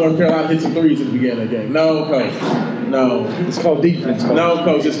 I thought North Carolina hit some threes at the beginning of the game. No, coach. No. It's called defense, coach. No,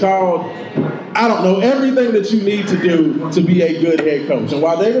 coach. It's called, I don't know, everything that you need to do to be a good head coach. And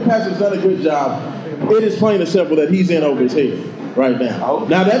while David Patrick's done a good job, it is plain and simple that he's in over his head right now.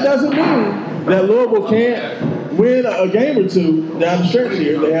 Now, that doesn't mean that Louisville can't win a game or two down the stretch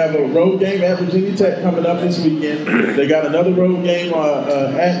here. They have a road game at Virginia Tech coming up this weekend. They got another road game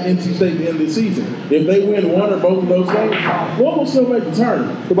at NC State at the end of the season. If they win one or both of those games, Louisville still make the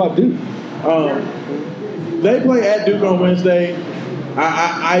tournament. What about Duke? They play at Duke on Wednesday.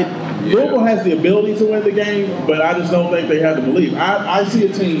 Louisville has the ability to win the game, but I just don't think they have the belief. I see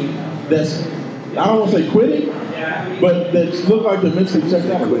a team that's, I don't want to say quitting, but that look like they're mentally checked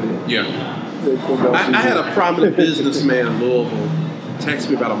out. Yeah. I had a prominent businessman in Louisville text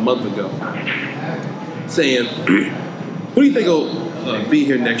me about a month ago saying, who do you think will be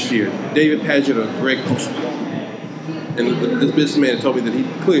here next year, David Padgett or Greg Postel? And this businessman told me that he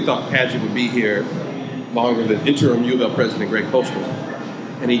clearly thought Padgett would be here longer than interim U of L president Greg Postel.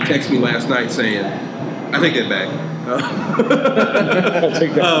 And he texted me last night saying, I take that back. I'll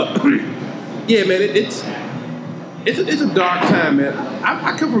take that back. Yeah, man, it's a dark time, man.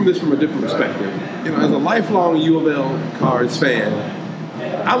 I come from this from a different perspective. As a lifelong U of L Cards fan,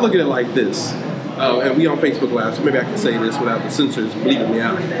 I look at it like this. And we on Facebook Live, so maybe I can say this without the censors bleeping me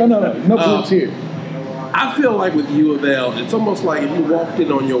out. No bleeps here. I feel like with U of L, it's almost like if you walked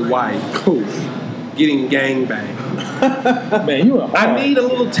in on your wife getting gangbanged. Man, you are hard. I need a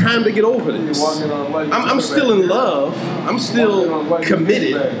little time to get over this. I'm still in love. I'm still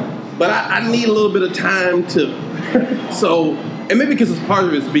committed. But I need a little bit of time to. So, and maybe because it's part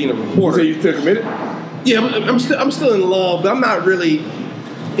of it's being a reporter. So you still committed? Yeah, I'm still in love, but I'm not really.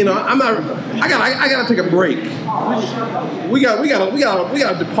 I'm not. I gotta take a break. We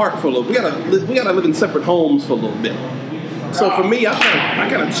gotta depart for a little. We gotta live in separate homes for a little bit. So for me, I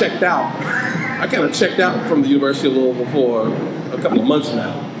kind of checked out. I kind of checked out from the University of Louisville for a couple of months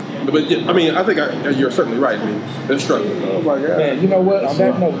now. But I mean, I think you're certainly right. I mean, they're struggling. Oh my God! Man, you know what? On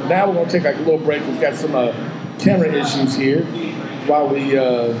that note, now we're gonna take like a little break. We've got some camera issues here. While we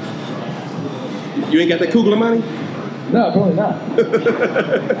you ain't got that Kugler money? No, probably not.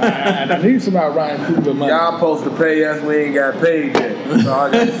 I need some Ryan Kugler money. Y'all supposed to pay us. We ain't got paid yet. That's all I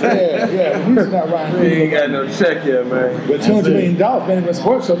gotta say. Yeah, we need some Ryan Kugler. We ain't got no check yet, man. But $200 million, Management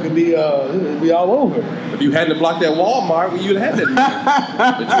Sports Show could be all over. If you hadn't blocked that Walmart, you'd have had that.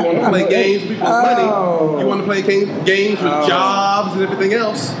 But you want to play games with people's money. You want to play games with jobs and everything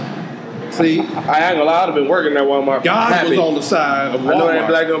else. See, I ain't gonna lie, I'd have been working at Walmart. God was on the side of Walmart. I know that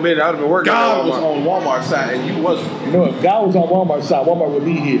black gonna be there. I'd have been working God at Walmart. was on Walmart's side and you wasn't. If God was on Walmart's side, Walmart would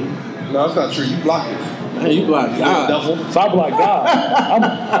be here. No, that's not true. You blocked it. Hey, you blocked God. So I blocked God.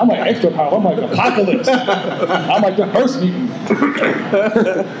 I'm like extra power. I'm like Apocalypse. I'm like the first mutant.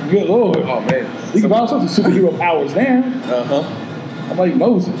 Good Lord. Oh man. You can buy all sorts of superhero powers now. I'm like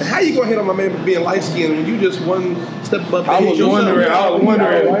Moses. How you gonna hit on my man for being light skinned when you just one step above the I was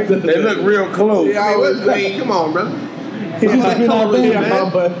wondering. They look real close. Yeah, I mean, come on, brother. He's just being all Colorism,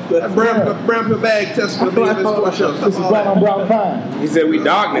 bad. man. Brown for bag test for the BMS Sports Show. This is brown on brown crime. He said we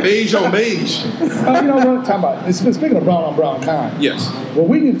darkness. Beige on beige. You know what? Talking about speaking of brown on brown crime. Yes. Well,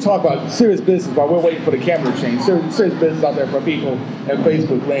 we need to talk about serious business while we're waiting for the camera to change. Serious business out there for people at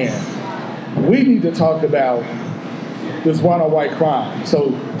Facebook land. We need to talk about this white on white crime.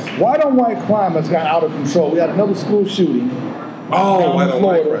 So white on white crime has gotten out of control. We had another school shooting Oh, down in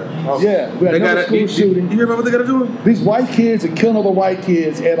Florida. Yeah, we had another school shooting. You hear about what they got to do? These white kids are killing other white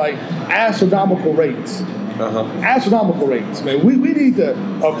kids at like astronomical rates. Astronomical rates, man. We need a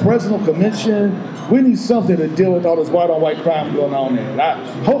presidential convention. We need something to deal with all this white-on-white crime going on there.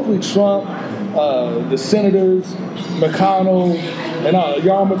 Hopefully Trump, the senators, McConnell, and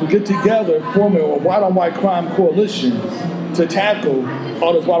Yarmouth will get together, form a white-on-white crime coalition to tackle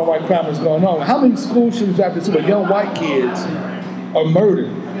all this white-on-white crime that's going on. How many school shootings do I have to see where young white kids are murdered?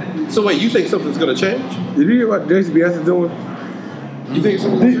 So wait, you think something's going to change? Did you hear what JCBS is doing? You think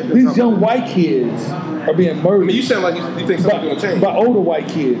something's These young white kids are being murdered. I mean, you sound like you think something's going to change. By older white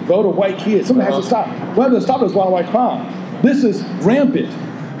kids. Something has to stop. We have to stop this white crime. This is rampant.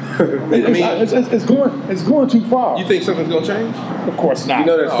 It's going too far. You think something's going to change? Of course not. You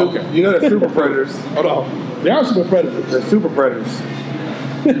know they're super predators. Hold on. They are super predators. They're super predators.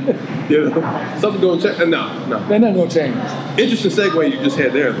 Something's going to change? No. They're not going to change. Interesting segue you just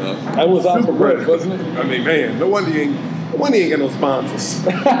had there, though. That was super predators, wasn't it? I mean, man, no wonder you ain't got no sponsors.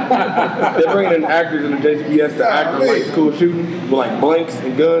 They're bringing in actors in the JCBS to act on like school shootings with like blanks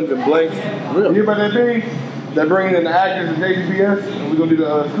and guns and blanks. Really? You hear about that thing? They're bringing in the actors in JCBS and we're going to do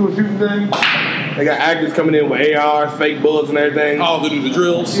the school shooting thing. They got actors coming in with ARs, fake bullets and everything. Oh, they do the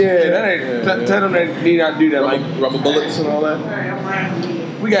drills? Yeah, that ain't. Tell them they need not do that. Rubber bullets and all that?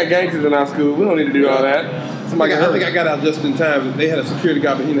 We got gangsters in our school. We don't need to do all that. I think I got out just in time. They had a security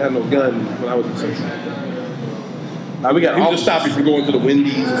guard, but he didn't have no gun when I was in Central. We got he would just stop you from going to the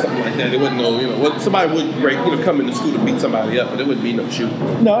Wendy's or something like that. It wasn't somebody would come into school to beat somebody up, but there wouldn't be no shooting.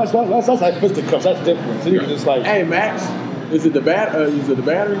 No, that's like fisticuffs. That's different. So you're just like, hey Max, is it the battery?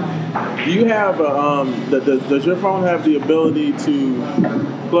 Do you have does your phone have the ability to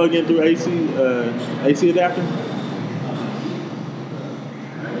plug in through AC adapter?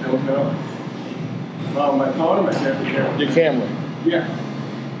 My phone or my camera? Your camera. Yeah.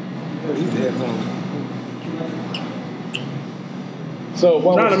 These headphones. So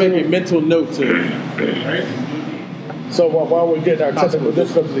trying to make a mental note to it. So while we're getting our technical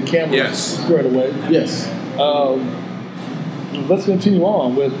difficulties, the camera squared away. Yes. Let's continue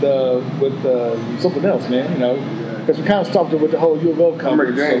on with something else, man. Because we kind of stopped it with the whole U of L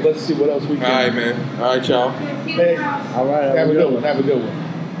coverage. So let's see what else we can. All right, man. All right, y'all. Hey, all right. Have a good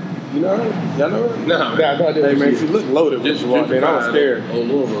one. You know her? Y'all know her? No. Hey, man, she looked loaded when she walked in. I was scared. Old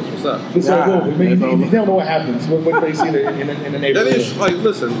Louisville, what's up? You never know what happens when they see it in the neighborhood. That is,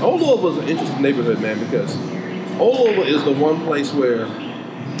 listen, Old Louisville is an interesting neighborhood, man, because Old Louisville is the one place where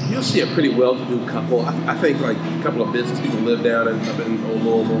you'll see a pretty well-to-do couple. I think, a couple of business people live down in Old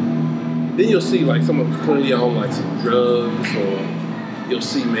Louisville. Then you'll see, someone who's clearly on, some drugs, or you'll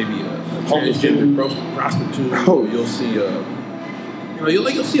see maybe a transgender prostitute, or you'll see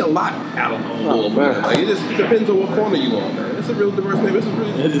you'll see a lot out of Old Louisville. It just depends on what corner you on, man. It's a real diverse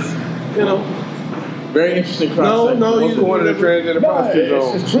neighborhood. It is, very interesting cross. No, you corner the transgender prostitute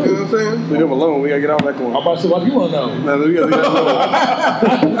on. It's true. You know what I'm saying? Leave them alone. We gotta get off that corner. I'm about to say, what do you want to know? No, we gotta leave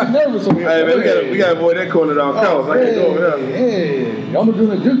that alone. Nervous over here. Hey, man, we gotta avoid that corner at all costs. I can't go over there. Hey, I'm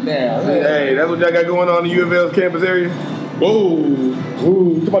doing a Duke now. Hey, that's what y'all got going on in U of L's campus area? Whoa.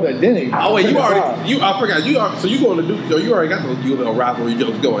 Ooh, talk about that Denny. Oh wait, I forgot. So you going to Duke? So you already got the U of L rivalry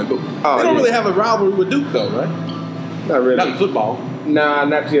jokes going, but they don't really have a rivalry with Duke though, right? Not really. Not in football. Nah,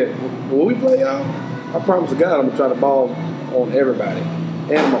 not yet. When we play y'all, I promise to God I'm gonna try to ball on everybody.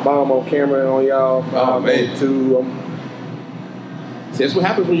 And I'm gonna bomb on camera on y'all. Oh man, too. See, that's what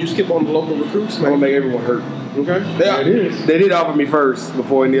happens when you skip on the local recruits, man. I'm gonna make everyone hurt. Okay. They did offer me first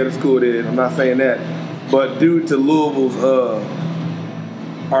before any other school did. I'm not saying that. But due to Louisville's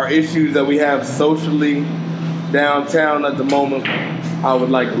our issues that we have socially downtown at the moment, I would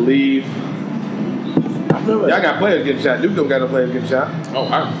like to leave. Y'all got players getting shot. Duke don't got no players getting shot. Oh,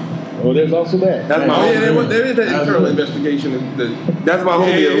 well, there's also that. That's my homie. There is that internal investigation. That's my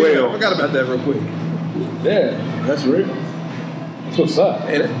homie as well. I forgot about that real quick. Yeah, that's real. That's what's up.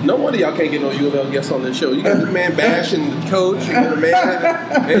 And no wonder y'all can't get no U of L guests on this show. You got the man bashing the coach. You got the man.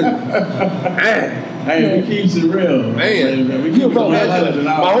 Hey, we keep it real. Man. We keep it real.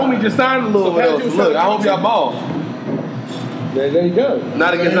 My homie just signed a little bit. Look, I hope y'all ball. There you go.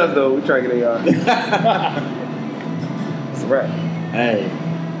 Not against us though. We try to get a yard. It's a wrap. Hey.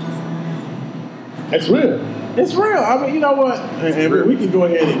 It's real. It's real. I mean, you know what? And we can go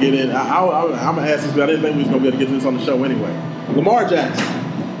ahead and get in. I'm going to ask this, but I didn't think we was going to be able to get this on the show anyway. Lamar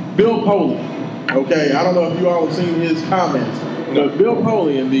Jackson, Bill Polian. Okay, I don't know if you all have seen his comments, but Bill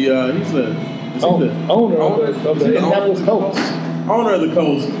Polian, he's the owner of the Indianapolis Colts. Owner of the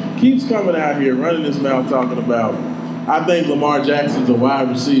Colts keeps coming out here running his mouth talking about, I think Lamar Jackson's a wide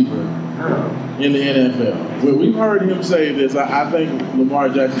receiver. in the NFL. We've heard him say this. I think Lamar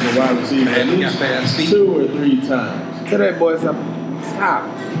Jackson's a wide receiver at Man, he got least fast feet. 2 or 3 times. Tell that boy something. Stop.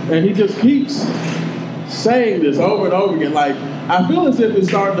 And he just keeps saying this over and over again. Like, I feel as if it's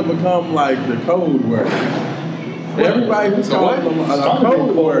starting to become like the code word. Everybody who's calling him a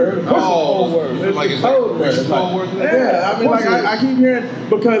code word. Oh, It's like the it's code like- word. it's code word. Yeah, I mean, like I keep hearing,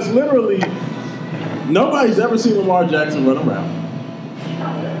 because literally nobody's ever seen Lamar Jackson run around.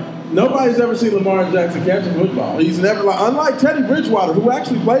 Nobody's ever seen Lamar Jackson catch a football. He's never, unlike Teddy Bridgewater, who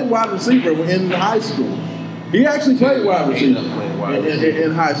actually played wide receiver in high school. He actually played wide receiver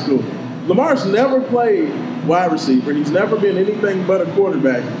in high school. Lamar's never played wide receiver. He's never been anything but a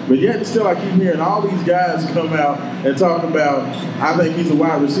quarterback. But yet and still, I keep hearing all these guys come out and talk about, I think he's a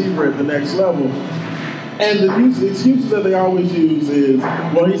wide receiver at the next level. And the excuses that they always use is,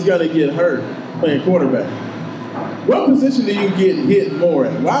 well, he's going to get hurt playing quarterback. What position do you get hit more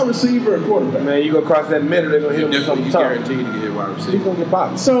at? Wide receiver or quarterback? Man, you go cross that middle, they're going to hit him with Definitely something tough. guaranteed to get wide He's receiver. going to get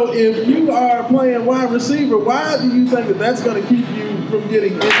popped. So if you are playing wide receiver, why do you think that that's going to keep you from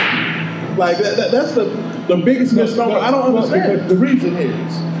getting hit? Like, that's the biggest misnomer. I don't understand. Because the reason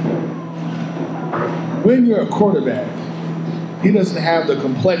is, when you're a quarterback, he doesn't have the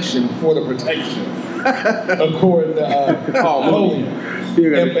complexion for the protection, according to Paul Mooney.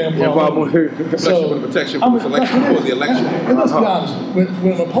 Protection for the protection for the selection for the election. And let's be honest,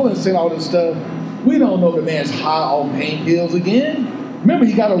 when an opponent's saying all this stuff, we don't know the man's high on pain pills again. Remember,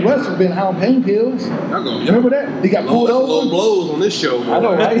 he got arrested for being high on pain pills. Remember that? He got pulled Low over. blows on this show. I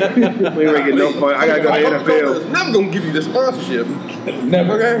know, right? We ain't get no fun. I got to go to the NFL. Never gonna give you the sponsorship.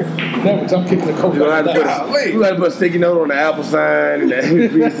 Never. Never. So I'm kicking the coach. You got to put a sticky note on the Apple sign and the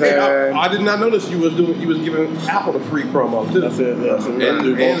HP sign. I did not notice you was giving Apple the free promo too. That's it.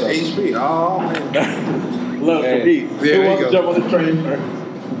 And HP. Oh man. Love to eat. There Who you wants go. to jump on the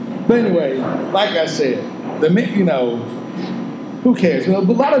train? But anyway, like I said, who cares? But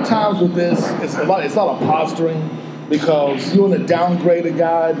a lot of times with this, it's a lot of posturing, because you want to downgrade a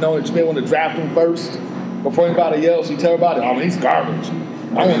guy, knowing that you may want to draft him first before anybody else. You tell everybody, oh, he's garbage.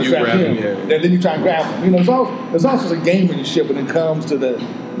 I want to draft him. And then you try and grab him. There's also a gamemanship when it comes to the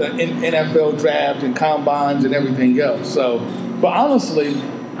NFL draft and combines and everything else. So, but honestly,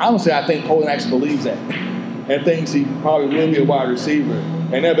 I think Poland actually believes that and thinks he probably will be a wide receiver.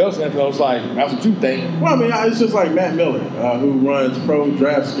 And everybody else in the NFL is like, that's what you think. Well, I mean, it's just like Matt Miller, who runs Pro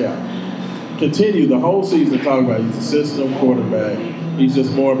Draft Scout. Continue the whole season talking about he's a system quarterback. He's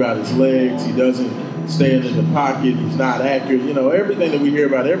just more about his legs. He doesn't stand in the pocket. He's not accurate. Everything that we hear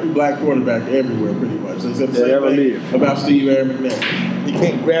about every black quarterback everywhere, pretty much. Except the same thing about Steve Aaron McNair. He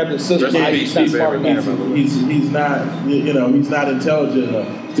can't grab the system. He's not smart enough. He's not, he's not intelligent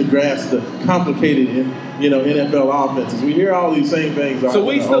enough to grasp the complicated, NFL offenses. We hear all these same things. So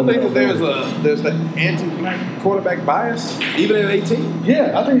we still think that there's the anti-black quarterback bias even at 18.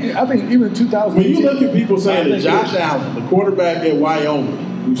 Yeah, I think even in 2018. When you look at people saying that Josh Allen, the quarterback at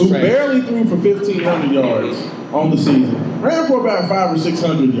Wyoming, who barely threw for 1,500 yards on the season, ran for about 500 or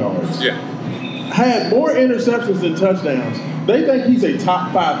 600 yards. Yeah. Had more interceptions than touchdowns. They think he's a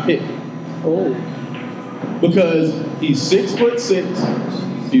top 5 pick. Oh. Because he's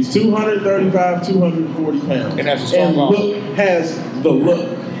 6'6", he's 235, 240 pounds. And has a strong arm. Has the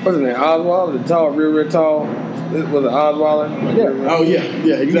look. Wasn't it Osweiler, the tall, real tall? Was it Osweiler? Yeah. Oh,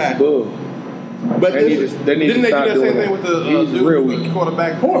 yeah, exactly. But Didn't they do that same thing with the dude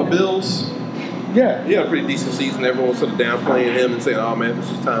quarterback for the Bills? Yeah. He had a pretty decent season. Everyone was sort of downplaying him and saying, oh man, this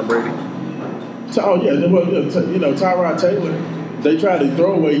is Tom Brady. Tyrod Taylor, they tried to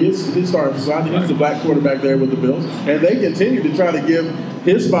throw away his starting spot. He's the black quarterback there with the Bills. And they continue to try to give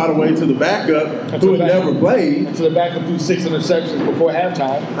his spot away to the backup who had never played. Until the backup threw 6 interceptions before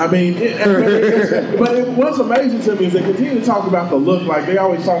halftime. I mean, but what's amazing to me is they continue to talk about the look, like they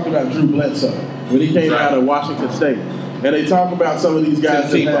always talked about Drew Bledsoe when he came out of Washington State. And they talk about some of these guys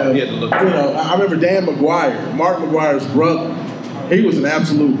that have, I remember Dan McGuire, Mark McGuire's brother. He was an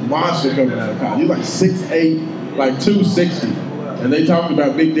absolute monster coming out of college. He was like 6'8", like 260. And they talked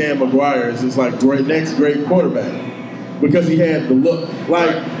about Big Dan McGuire as his next great quarterback because he had the look.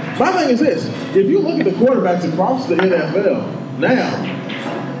 Like, my thing is this: if you look at the quarterbacks across the NFL now,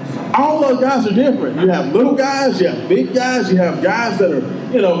 all those guys are different. You have little guys, you have big guys, you have guys that are,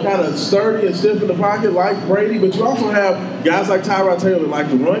 kind of sturdy and stiff in the pocket like Brady, but you also have guys like Tyrod Taylor that like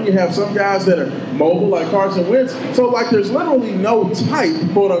to run. You have some guys that are mobile like Carson Wentz. So, there's literally no type,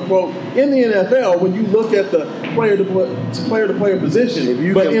 quote unquote, in the NFL when you look at the player-to-player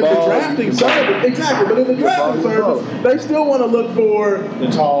position. But in the drafting service, they still want to look for the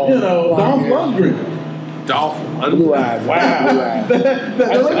tall, Dolph Lundgren. Dolphin. Blue eyes. Wow. Blue eyes.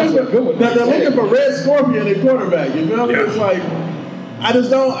 They're looking for Red Scorpion at quarterback. You feel me? Yeah. It's like I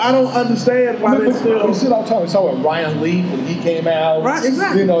don't understand why they still. We see it all the time. We saw with Ryan Leaf when he came out. Right,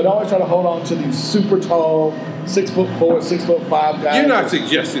 exactly. You know, they always try to hold on to these super tall, 6'4", 6'5" guys. You're not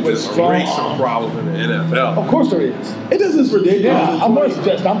suggesting with there's a strong racial arms. problem in the NFL. Of course there is. It just is ridiculous. Yeah, I'm not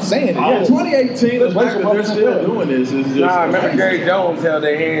suggesting. I'm saying it. Yeah, Yes. 2018, the fact that they're still doing this is just. Nah, remember crazy. Jerry Jones held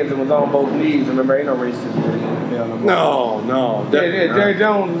their hands and was on both knees. Remember, ain't no racism in the NFL no more. No, Yeah, definitely not. Jerry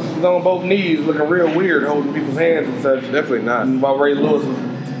Jones was on both knees looking real weird holding people's hands and such. Definitely not. While Ray Lewis was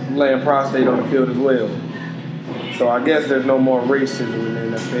laying prostrate on the field as well. So I guess there's no more racism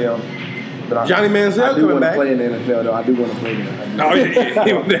in the NFL. But Johnny Manziel I do coming want to back. play in the NFL though. I do want to play in the NFL. Oh yeah,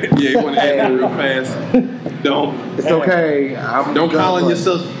 he want to add that real fast. Don't It's okay. I'm don't gonna call on play.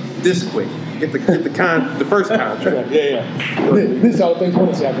 yourself this quick. Get the first contract. Yeah. This is all the things we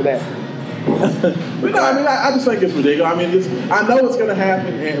want to say after that. But no, I mean, I just think it's ridiculous. I mean, I know it's going to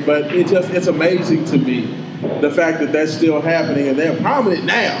happen, but it's amazing to me the fact that that's still happening and they're prominent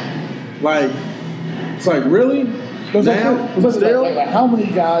now. Like, it's like, really? Because Now? Still? like how many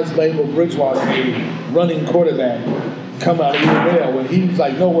guys label Bridgewater a running quarterback come out of UNL when he's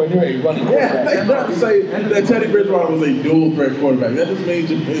like nowhere near a running Yeah, they quarterback? try to say that Teddy Bridgewater was a dual threat quarterback. That just means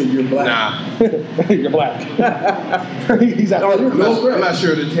you're black. Nah, You're black. He's out Oh, there. I'm not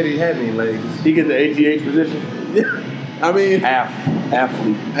sure that Teddy had any legs. He gets the ATH position. Yeah. I mean,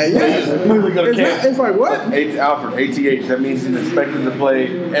 Athlete. yeah, it's like what? Alfred, ATH. That means he's expected to play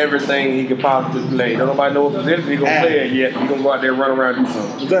everything he could possibly play. Don't nobody know what position he's going to play at yet. He's going to go out there and run around and do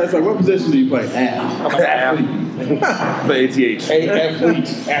something. It's like, what position do you play? I'm an athlete. Play ATH.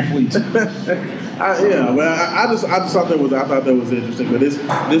 Athlete. I just thought that was interesting. But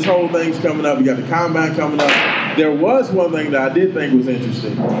this whole thing's coming up. You got the combine coming up. There was one thing that I did think was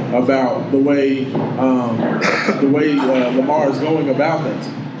interesting about the way Lamar is going about things.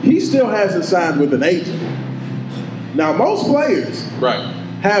 He still hasn't signed with an agent. Now, most players Right.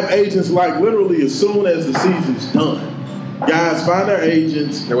 have agents like literally as soon as the season's done. Guys find their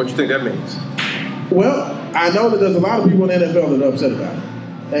agents. Now, what you think that means? Well, I know that there's a lot of people in the NFL that are upset about it.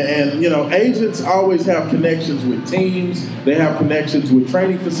 And, you know, agents always have connections with teams. They have connections with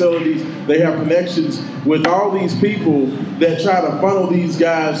training facilities. They have connections with all these people that try to funnel these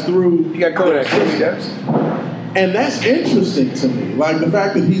guys through. You got Kodak. And that's interesting to me. Like the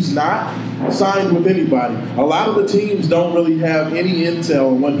fact that he's not signed with anybody. A lot of the teams don't really have any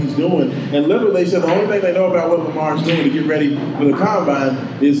intel on what he's doing. And literally they said the only thing they know about what Lamar's doing to get ready for the combine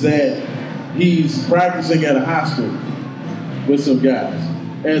is that he's practicing at a high school with some guys.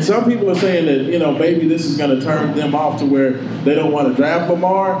 And some people are saying that, you know, maybe this is going to turn them off to where they don't want to draft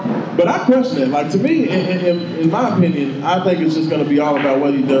Lamar. But I question it. Like, to me, in my opinion, I think it's just going to be all about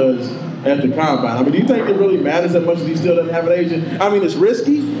what he does at the combine. I mean, do you think it really matters that much that he still doesn't have an agent? I mean, it's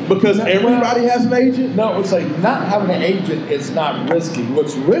risky because everybody has an agent. No, it's like not having an agent is not risky.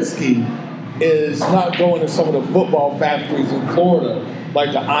 What's risky is not going to some of the football factories in Florida,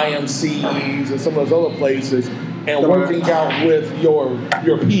 like the IMCs and some of those other places, and working out with your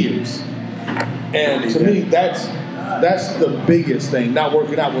peers. And to me, that's the biggest thing, not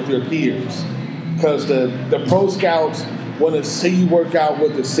working out with your peers. Because the pro scouts want to see you work out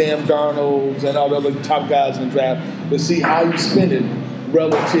with the Sam Darnolds and all the other top guys in the draft to see how you spend it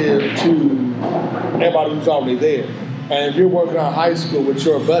relative to everybody who's already there. And if you're working on high school with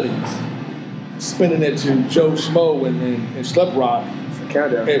your buddies, spending it to Joe Schmo and Slip Rock,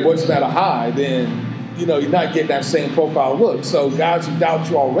 and what's at a high, then you know you're not getting that same profile look. So guys who doubt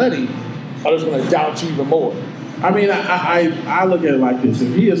you already are just going to doubt you even more. I mean, I look at it like this: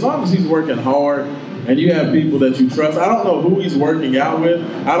 as long as he's working hard, and you have people that you trust. I don't know who he's working out with.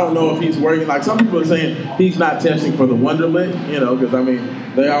 I don't know if he's working. Like some people are saying, he's not testing for the Wonderlic. You know, because I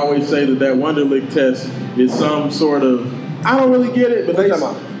mean, they always say that Wonderlic test is some sort of. I don't really get it, but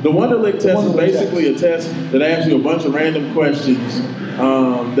the Wonderlic test is basically a test that asks you a bunch of random questions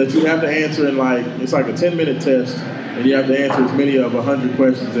that you have to answer in it's like a 10-minute test, and you have to answer as many of 100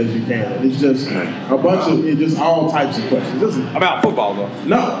 questions as you can. And it's just a bunch of just all types of questions. About football, though.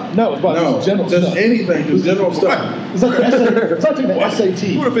 No, it's about just general just stuff. anything, just general stuff. It's like the SAT.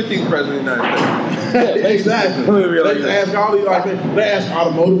 Who the 15th president of the United States? Yeah, Exactly. They ask all these they ask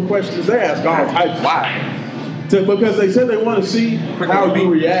automotive questions. They ask all types. Why? Because they said they want to see how you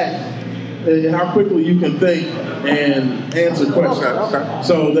react and how quickly you can think and answer questions. Okay.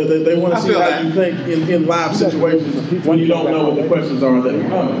 So they want to I see feel how that. you think in live situations when you don't know what the questions are that are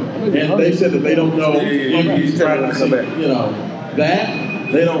coming. And they said that they don't know if he's practicing,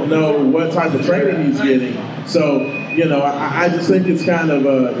 that. They don't know what type of training he's getting. So, I just think it's kind of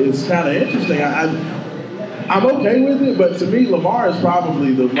interesting. I'm okay with it, but to me, Lamar is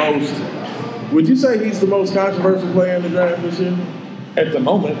probably the most. Would you say he's the most controversial player in the draft this year? At the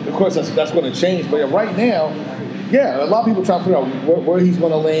moment, of course, that's going to change. But right now, yeah, a lot of people try to figure out where he's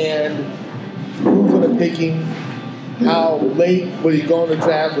going to land, who's going to pick him, how late will he go in the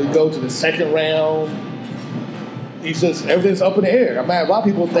draft? Will he go to the second round? Everything's up in the air. I mean, a lot of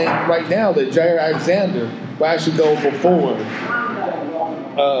people think right now that Jair Alexander will actually go before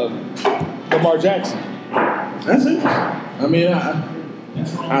Lamar Jackson. That's interesting. I mean,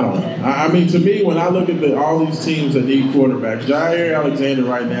 I don't know. I mean, to me, when I look at all these teams that need quarterbacks, Jair Alexander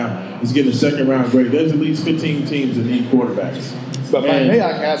right now is getting a second-round grade. There's at least 15 teams that need quarterbacks. But Mike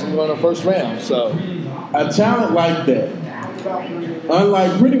Mayock has him going in the first round, so. A talent like that,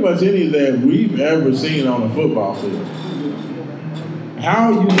 unlike pretty much any that we've ever seen on a football field,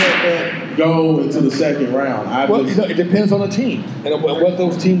 how you let that go into the second round? It depends on the team and what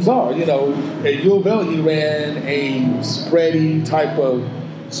those teams are. At U of L, he ran a spready type of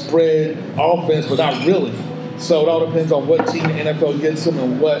spread offense, but not really. So it all depends on what team the NFL gets them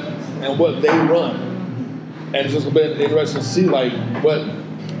and what they run. And it's just been interesting to see what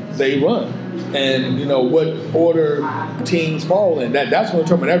they run and what order teams fall in. That's going to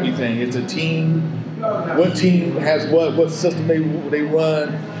determine everything. It's a team. What team has what system they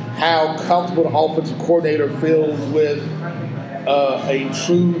run, how comfortable the offensive coordinator feels with a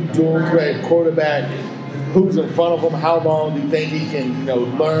true dual threat quarterback, who's in front of him, how long do you think he can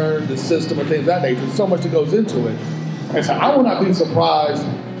learn the system and things of that nature. There's so much that goes into it. And so I would not be surprised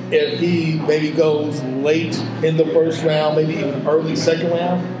if he maybe goes late in the first round, maybe even early second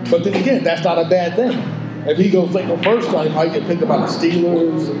round. But then again, that's not a bad thing. If he goes late in the first round, he probably get picked up by the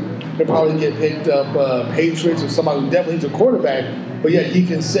Steelers. He'll probably get picked up Patriots or somebody who definitely needs a quarterback, but yet he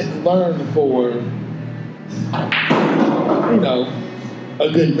can sit and learn for, a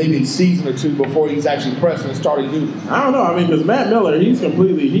good maybe season or two before he's actually pressed and starting duty. I don't know. I mean, because Matt Miller,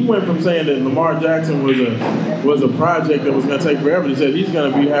 he went from saying that Lamar Jackson was a project that was going to take forever. He said he's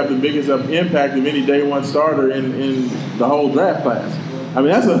going to have the biggest impact of any day one starter in the whole draft class. I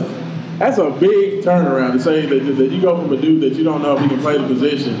mean, that's a big turnaround to say that you go from a dude that you don't know if he can play the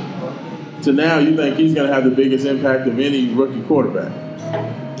position to now you think he's going to have the biggest impact of any rookie quarterback.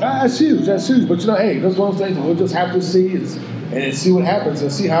 That's huge. That's huge. But hey, that's one of those things we'll just have to see and see what happens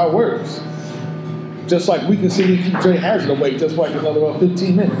and see how it works. Just like we can see we keep Jay Hazard away just for another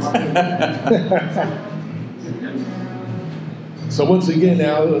 15 minutes. So once again,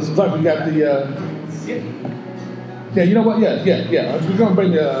 now it's like we got the. Yeah, you know what? Yeah. We're going to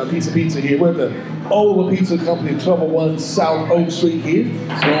bring a piece of pizza here. We're at the Ola Pizza Company, 1201 South Oak Street here.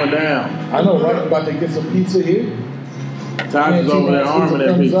 It's going down. I know, right? We're about to get some pizza here. Tyler's over there arming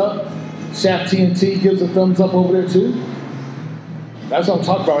that pizza. Shaft TNT gives a thumbs up over there, too. That's what I'm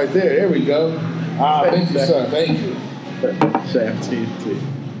talking about right there. There we go. Thank you, sir. Thank you. Shaft TNT.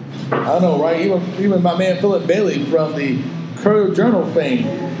 I know, right? Even my man Philip Bailey from the Courier Journal fame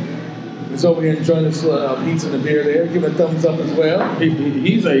is over here enjoying this pizza and a beer there. Give it a thumbs up as well.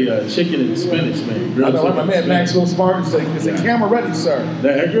 He's a chicken and spinach man. I know, like my man Maxwell Smart is a camera ready, sir.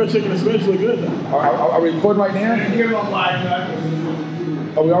 That grilled chicken and spinach look good though. Are we recording right now?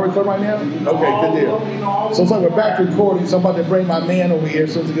 Are we all recording right now? Okay, good deal. So it's like we're back recording, so I'm about to bring my man over here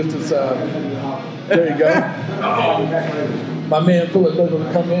as soon as he gets this. There you go. My man Philip is going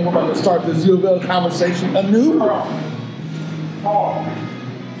to come in. We're about to start this U of L conversation anew.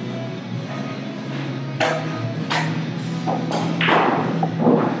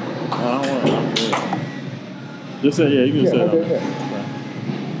 Just say, yeah, you can say okay.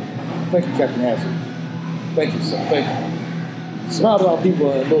 Thank you, Captain Hazard. Thank you, sir. Thank you. Smile to all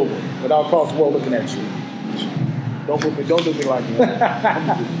people in Louisville and all across the world looking at you. Don't do me like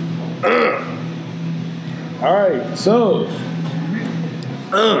that. All right, so.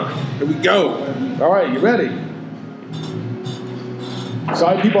 Here we go. All right, you ready? So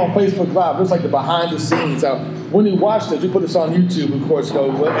I have people on Facebook Live. Looks like the behind the scenes. When you watch this, we put this on YouTube, of course,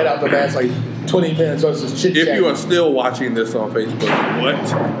 we'll edit out the last 20 minutes. So it's just chit chat. If you are still watching this on Facebook, what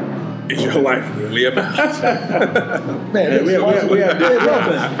is your life really about? Man, we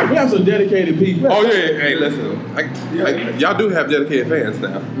have some dedicated people. Oh, yeah. Hey, listen. Y'all do have dedicated fans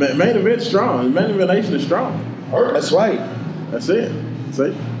now. Main event's strong. Main event nation is strong. That's right. That's it.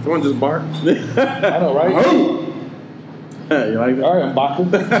 See? Someone just barked. I know, right? Oh. You like that? All right,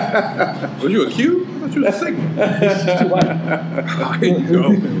 M'Baku. Were you a Q? I thought you was a Sigma. Too white. Here you go.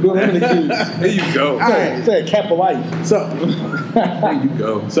 There you go. All right. Say a cap of life. So, there you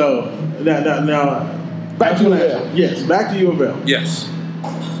go. So, now back to U of L. Yes, back to U of L. Yes.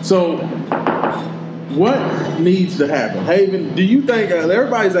 So, what needs to happen? Haven, do you think,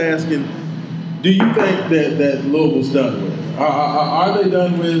 everybody's asking, do you think that Louisville's done with? Are they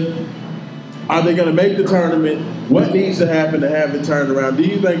done with? Are they going to make the tournament? What needs to happen to have it turned around? Do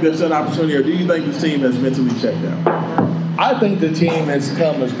you think there's an opportunity, or do you think this team has mentally checked out? I think the team has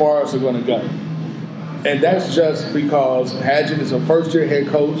come as far as they're going to go. And that's just because Padgett is a first-year head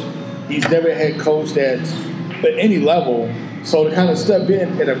coach. He's never head coached at any level. So to kind of step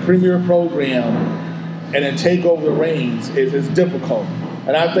in a premier program and then take over the reins is difficult.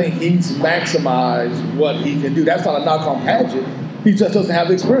 And I think he's maximized what he can do. That's not a knock on Padgett. He just doesn't have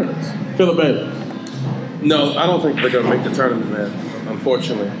the experience. Philip Bailey. No, I don't think they're going to make the tournament, man,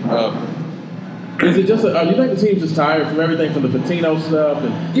 unfortunately. Is it just? Do you think the team's just tired from everything from the Patino stuff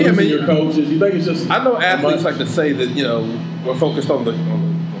and losing your coaches? You think it's just? I know athletes like to say that we're focused on the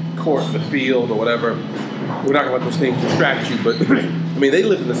court, the field, or whatever. We're not going to let those things distract you. But I mean, they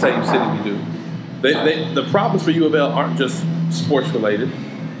live in the same city we do. The problems for U of L aren't just sports related.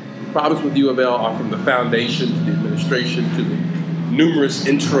 The problems with U of L are from the foundation to the administration to the numerous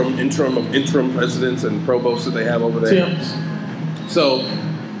interim presidents and provosts that they have over there. Temps. So.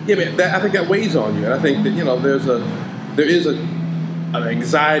 Yeah, man, I think that weighs on you, and I think that there is an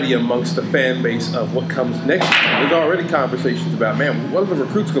anxiety amongst the fan base of what comes next year. There's already conversations about, man, what are the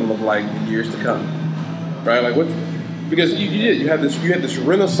recruits going to look like in years to come, right? Like because you had this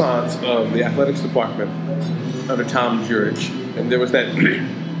renaissance of the athletics department under Tom Jurich, and there was that.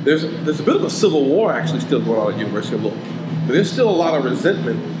 There's a bit of a civil war actually still going on at University of Louisville, but there's still a lot of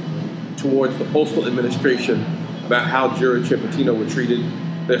resentment towards the postal administration about how Jurich and Patino were treated.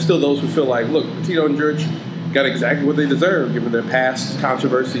 There's still those who feel like, look, Patino and Jurich got exactly what they deserve given their past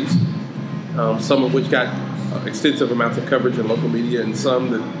controversies, some of which got extensive amounts of coverage in local media, and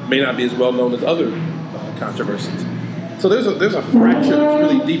some that may not be as well known as other controversies. So there's a fracture that's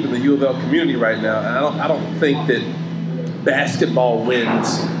really deep in the U of L community right now, and I don't think that basketball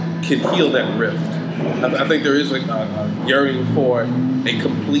wins can heal that rift. I think there is a yearning for a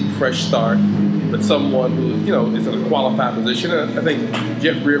complete fresh start, but someone who is in a qualified position. And I think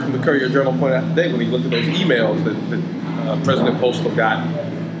Jeff Greer from the Courier-Journal pointed out today when he looked at those emails that President Postal got.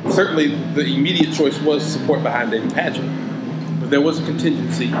 Certainly, the immediate choice was support behind David Padgett, but there was a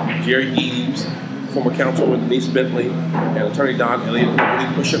contingency. Jerry Eaves, former councilwoman Denise Bentley, and Attorney Don Elliott were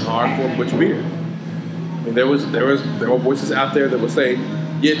really pushing hard for Butch Beard. I mean, there were voices out there that were saying,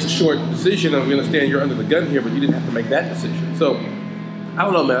 yeah, it's a short decision. We understand you're under the gun here, but you didn't have to make that decision. So, I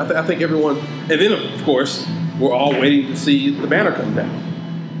don't know, man. I think everyone, and then of course, we're all waiting to see the banner come down,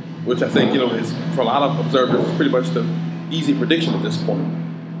 which I think is for a lot of observers is pretty much the easy prediction at this point.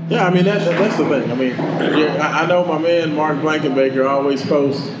 Yeah, I mean that's the thing. I mean, I know my man Mark Blankenbaker always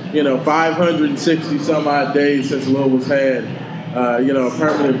posts, 560 some odd days since Louisville's had, a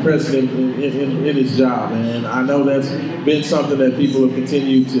permanent president in his job, and I know that's been something that people have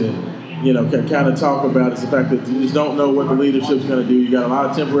continued to. Kind of talk about is the fact that you just don't know what the leadership's going to do. You got a lot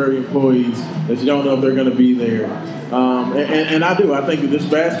of temporary employees that you don't know if they're going to be there. And I do. I think that this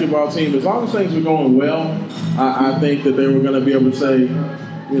basketball team, as long as things are going well, I think that they were going to be able to say,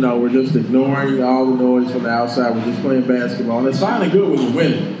 we're just ignoring all the noise from the outside. We're just playing basketball. And it's fine and good when you're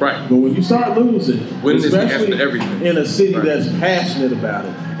winning. Right. But when you start losing, especially everything. in a city that's passionate about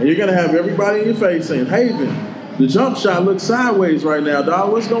it, and you're going to have everybody in your face saying, Haven, the jump shot looks sideways right now,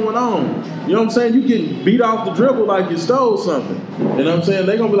 dog. What's going on? You know what I'm saying? You getting beat off the dribble like you stole something. You know what I'm saying?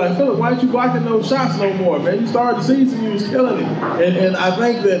 They're going to be like, Philip, why aren't you blocking those shots no more, man? You started the season, you was killing it. And I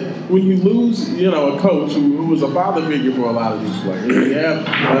think that when you lose, a coach who was a father figure for a lot of these players, you have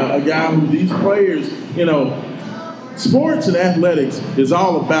a guy who these players, sports and athletics is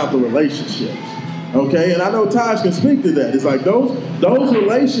all about the relationships. Okay, and I know Taj can speak to that. It's like those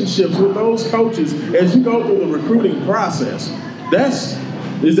relationships with those coaches as you go through the recruiting process.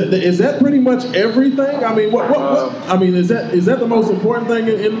 Is that pretty much everything? I mean, what? I mean, is that the most important thing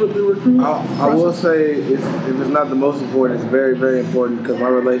in the recruiting process? I will say, if it's not the most important, it's very, very important because my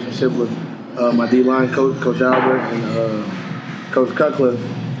relationship with my D-line coach, Coach Albert, and Coach Cutcliffe.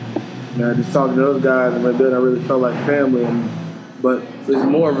 Man, just talking to those guys, and I really felt like family. But it's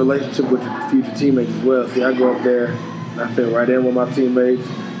more a relationship with your future teammates as well. See, I go up there, and I fit right in with my teammates.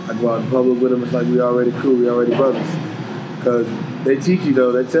 I go out in public with them. It's like we already cool, we already brothers. Because they teach you,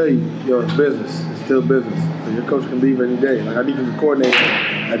 though, they tell you, it's business. It's still business. So your coach can leave any day. Like our defensive coordinator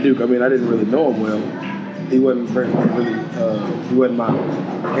at Duke, I didn't really know him well. He wasn't he wasn't my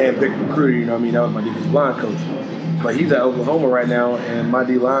hand-picked recruiter, That was my defensive line coach. But he's at Oklahoma right now, and my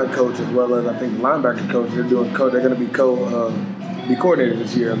D-line coach, as well as I think the linebacker coach, they're going to be coordinators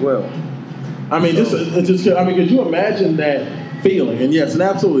this year as well. Could you imagine that feeling? And yes, and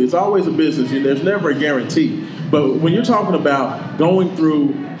absolutely, it's always a business. There's never a guarantee. But when you're talking about going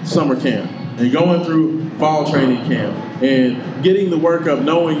through summer camp and going through fall training camp and getting the workup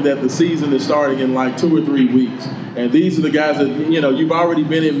knowing that the season is starting in like 2 or 3 weeks. And these are the guys that, you've already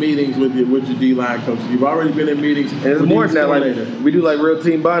been in meetings with your D-line coaches. You've already been in meetings. And it's more than that. Like, we do like real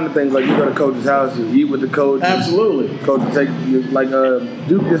team bonding things. Like, you go to coach's house, you eat with the coach. Absolutely. Coach will take you, like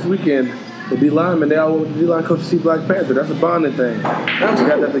Duke this weekend. The D-linemen, they all went with the D-line coach to see Black Panther. That's a bonding thing.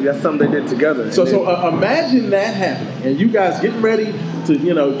 That's something they did together. So imagine that happening, and you guys getting ready to,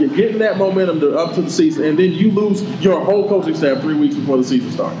 getting that momentum up to the season, and then you lose your whole coaching staff 3 weeks before the season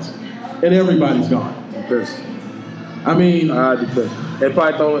starts, and everybody's gone. I'm pissed. I mean, I'd be pissed. They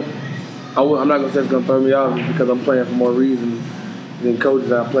probably I'm not gonna say it's gonna throw me off because I'm playing for more reasons than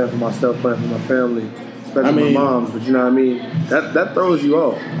coaches. I'm playing for myself, playing for my family. Especially my moms, but you know what I mean? That throws you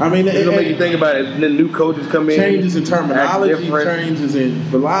off. I mean, it'll make you think about it. And then new coaches come in. Changes in terminology, changes in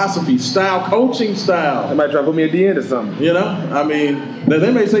philosophy, style, coaching style. They might try to put me at the end or something. I mean,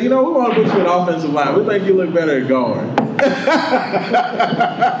 they may say, we want to put you in offensive line. We think you look better at guard.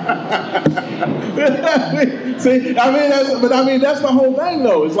 See, that's the whole thing,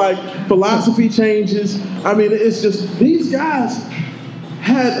 though. It's like philosophy changes. I mean, it's just these guys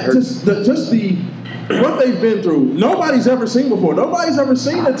had what they've been through, nobody's ever seen before. Nobody's ever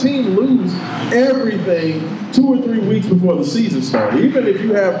seen a team lose everything 2 or 3 weeks before the season started. Even if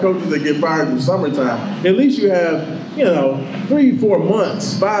you have coaches that get fired in the summertime, at least you have, 3, 4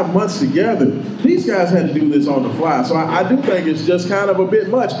 months, 5 months together. These guys had to do this on the fly. So I do think it's just kind of a bit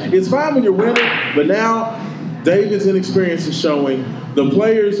much. It's fine when you're winning, but now David's inexperience is showing. The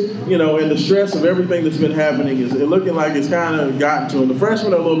players, and the stress of everything that's been happening is looking like it's kind of gotten to them. The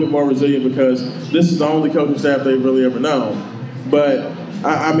freshmen are a little bit more resilient because this is the only coaching staff they've really ever known. But,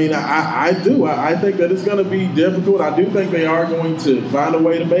 I think that it's going to be difficult. I do think they are going to find a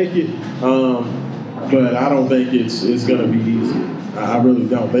way to make it. But I don't think it's going to be easy. I really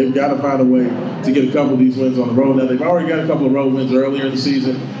don't. They've got to find a way to get a couple of these wins on the road. Now, they've already got a couple of road wins earlier in the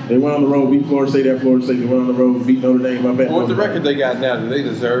season. They went on the road, beat Florida State at Florida State. They went on the road, beat Notre Dame up at Well, with the record they got now, do they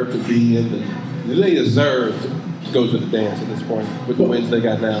deserve to be in do they deserve to go to the dance at this point with the wins they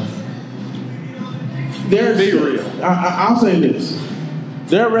got now? Be real. I'll say this.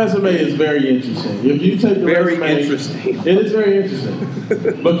 Their resume is very interesting. If you take the resume, interesting. It is very interesting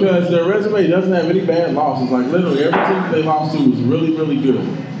because their resume doesn't have any bad losses. Like literally every team they lost to was really, really good.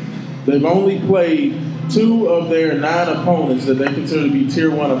 They've only played 2 of their 9 opponents that they consider to be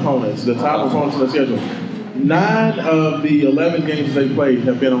Tier 1 opponents, the top opponents on the schedule. 9 of the 11 games they played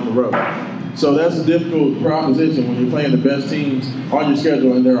have been on the road. So that's a difficult proposition when you're playing the best teams on your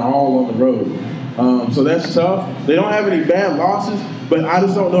schedule and they're all on the road. So that's tough. They don't have any bad losses, but I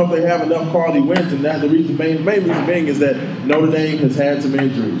just don't know if they have enough quality wins. And that the main reason being is that Notre Dame has had some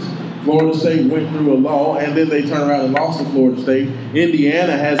injuries. Florida State went through a lull, and then they turned around and lost to Florida State.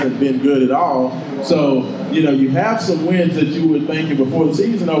 Indiana hasn't been good at all. So, you have some wins that you were thinking before the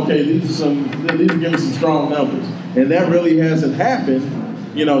season, okay, these are giving some strong numbers. And that really hasn't happened.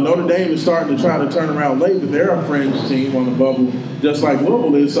 Notre Dame is starting to try to turn around late, but they're a fringe team on the bubble, just like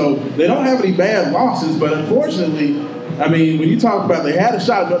Louisville is. So they don't have any bad losses, but unfortunately, when you talk about they had a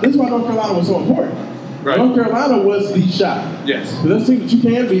shot, this is why North Carolina was so important. Right. North Carolina was the shot. Yes. That's a team that you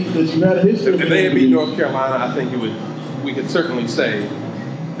can beat, that you had a history of. If they had beat North Carolina, I think we could certainly say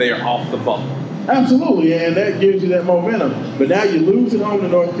they are off the bubble. Absolutely, and that gives you that momentum. But now you lose at home to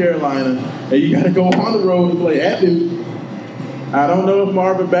North Carolina, and you got to go on the road and play at Duke. I don't know if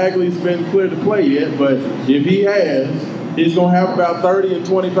Marvin Bagley's been cleared to play yet, but if he has, he's going to have about 30 and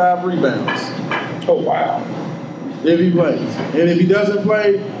 25 rebounds. Oh, wow. If he plays. And if he doesn't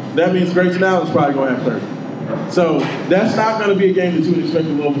play, that means Grayson Allen's probably going to have 30. So that's not going to be a game that you would expect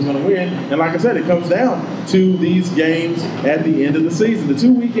the Louisville's going to win. And like I said, it comes down to these games at the end of the season, the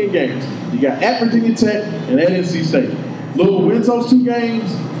 2 weekend games. You got at Virginia Tech and at NC State. Louisville wins those 2 games,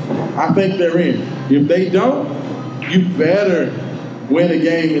 I think they're in. If they don't, you better win a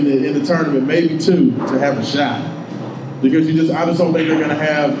game in the tournament, maybe 2, to have a shot. Because I just don't think they're going to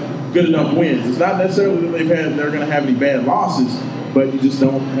have good enough wins. It's not necessarily that they're going to have any bad losses, but you just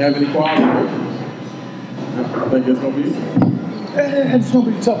don't have any quality wins. I think that's going to be it. It's going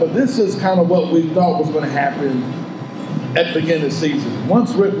to be tough, but this is kind of what we thought was going to happen at the beginning of the season.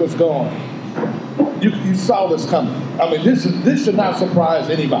 Once Rick was gone, you saw this coming. This should not surprise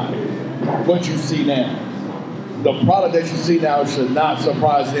anybody, what you see now. The product that you see now should not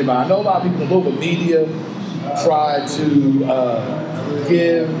surprise anybody. I know a lot of people in the local media try to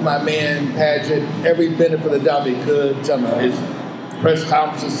give my man Padgett every benefit of the doubt they could. Tell me his press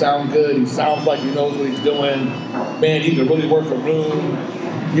conferences sound good. He sounds like he knows what he's doing. Man, he can really work a room.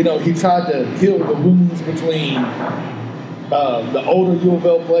 He tried to heal the wounds between the older U of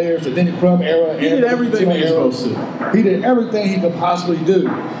L players, the Denny Crum era. He did everything he was supposed to. He did everything he could possibly do.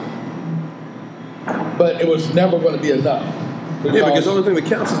 But it was never going to be enough. Because the only thing that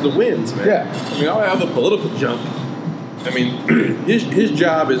counts is the wins, man. Yeah. I mean, all that other political junk. I mean, his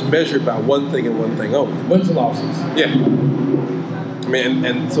job is measured by one thing and one thing only. Wins and losses. Yeah. I mean,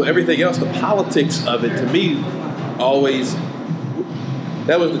 and so everything else, the politics of it, to me, always,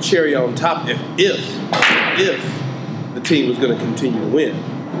 that was the cherry on top if the team was going to continue to win.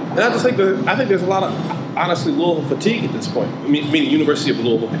 And I just think there's a lot of, honestly, Louisville fatigue at this point. I mean, University of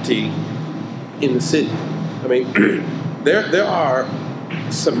Louisville fatigue in the city. I mean, there are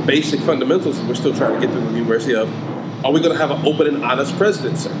some basic fundamentals that we're still trying to get through the University of. Are we going to have an open and honest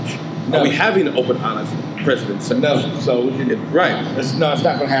president search? No. Are we having an open, honest president search? No. So we can, right. It's not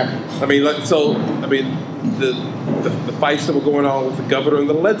going to happen. I mean, the fights that were going on with the governor and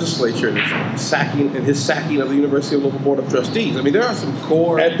the legislature, and his sacking of the University of Louisville Board of Trustees. I mean, there are some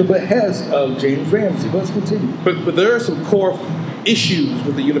core at the behest of James Ramsey. Let's continue. But there are some core issues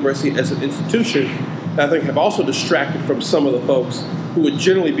with the university as an institution that I think have also distracted from some of the folks who would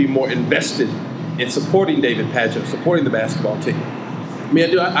generally be more invested in supporting David Padgett, supporting the basketball team. I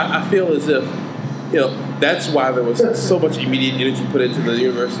mean, I feel as if, that's why there was so much immediate energy put into the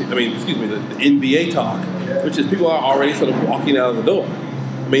university. I mean, the NBA talk, which is people are already sort of walking out of the door.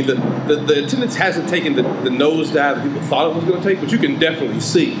 I mean, the attendance hasn't taken the nosedive that people thought it was going to take, but you can definitely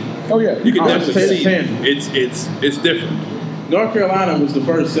see. Oh yeah, you can definitely see. Tangible. It's different. North Carolina was the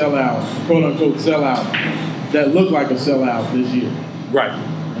first sellout, quote unquote sellout, that looked like a sellout this year. Right.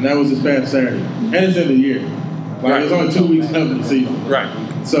 And that was this past Saturday. And it's in the year. There's only 2 weeks left in the season. Right.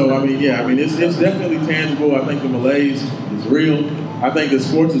 So, it's definitely tangible. I think the malaise is real. I think that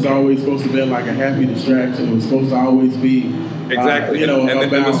sports is always supposed to be like a happy distraction. It was supposed to always be, exactly.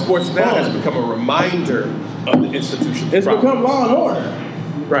 And the sports now has become a reminder of the institution's It's problems. become Law and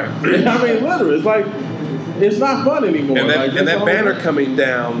Order. Right. Literally, it's like, it's not fun anymore. And that banner coming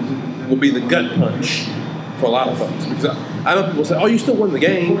down will be the gut punch for a lot of folks. Because I know people say, "Oh, you still won the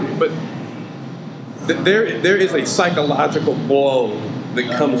game," but there is a psychological blow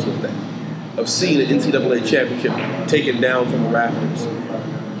that comes with that, of seeing an NCAA championship taken down from the rafters.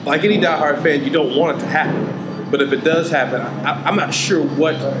 Like any diehard fan, you don't want it to happen, but if it does happen, I'm not sure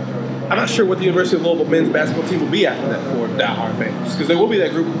what the University of Louisville men's basketball team will be after that for diehard fans, because there will be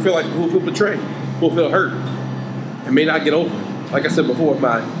that group who feel betrayed, who will feel hurt, and may not get over it. Like I said before, with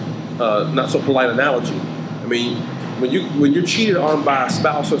my not so polite analogy. I mean, when you're cheated on by a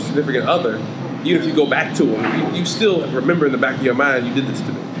spouse or significant other, even if you go back to them, you still remember in the back of your mind, you did this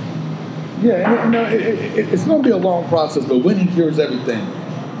to me. Yeah, and it's going to be a long process, but winning cures everything.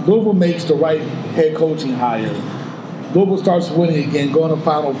 Louisville makes the right head coaching hire. Louisville starts winning again, going to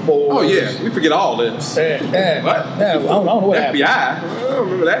Final Four. Oh yeah, we forget all this. I don't know what happened. FBI, I don't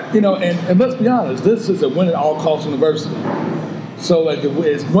remember that. And let's be honest, this is a win at all costs university. So,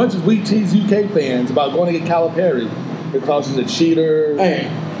 as much as we tease UK fans about going to get Calipari because he's a cheater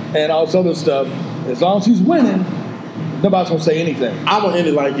and all this other stuff, as long as he's winning, nobody's going to say anything. I'm going to end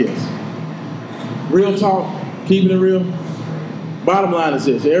it like this. Real talk, keeping it real. Bottom line is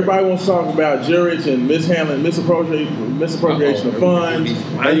this. Everybody wants to talk about Jurich and mishandling, misappropriation of funds.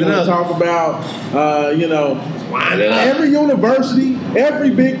 And you want to talk about, every university, every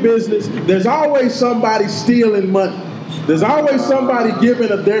big business, there's always somebody stealing money. There's always somebody giving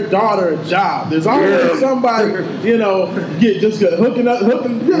their daughter a job. There's always somebody, hooking the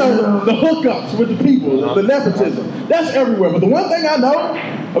hookups with the people, the nepotism. That's everywhere. But the one thing I know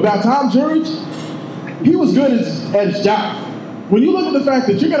about Tom Jurich, he was good at his job. When you look at the fact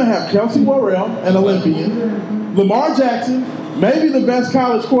that you're going to have Kelsey Worrell, an Olympian, Lamar Jackson, maybe the best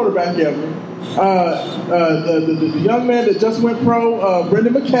college quarterback ever, the young man that just went pro,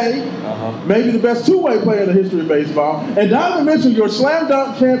 Brendan McKay, maybe the best two-way player in the history of baseball, and Donovan Mitchell, your slam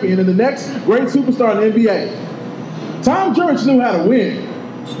dunk champion and the next great superstar in the NBA. Tom Jurich knew how to win,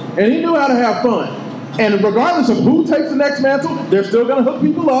 and he knew how to have fun. And regardless of who takes the next mantle, they're still going to hook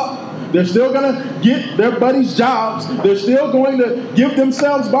people up. They're still going to get their buddies jobs. They're still going to give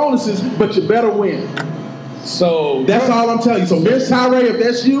themselves bonuses, but you better win. So that's all I'm telling you. So Vince Tyree, if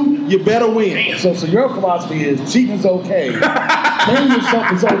that's you better win. So your philosophy is cheating's okay. Playing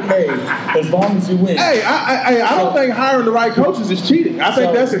yourself is okay as long as you win. Hey, I don't think hiring the right coaches is cheating. I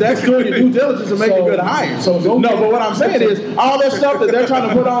think that's doing your due diligence and making good hires. Okay. No, but what I'm saying is all that stuff that they're trying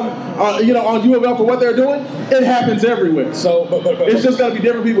to put on U of L for what they're doing, it happens everywhere. So, but it's just got to be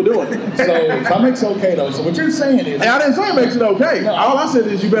different people doing it. So that makes it okay though. So what you're saying is, hey, I didn't say it makes it okay. No, all I said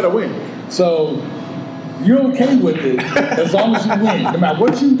is you better win. So you're okay with it as long as you win. No matter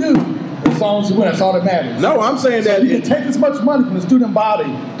what you do, As long as you win, that's all that matters. No, I'm saying that you can take this much money from the student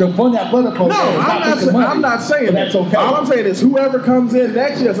body to fund the athletic program. No, I'm not saying that. That's okay. All I'm saying is whoever comes in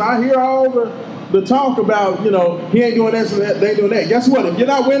next year, so I hear all the talk about, he ain't doing this and that, they ain't doing that. Guess what? If you're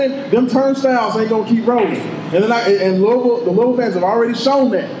not winning, them turnstiles ain't gonna keep rolling. And then the Louisville fans have already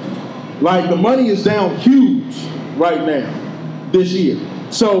shown that. Like, the money is down huge right now this year.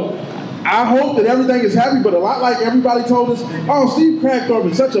 So I hope that everything is happy, but a lot like everybody told us, Steve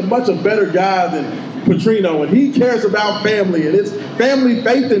Kragthorpe is such a much better guy than Petrino, and he cares about family, and it's family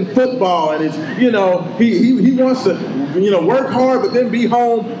faith in football, and it's, he wants to, work hard, but then be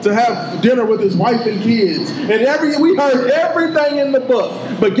home to have dinner with his wife and kids. And we heard everything in the book.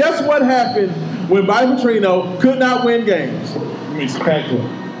 But guess what happened when Bobby Petrino could not win games? When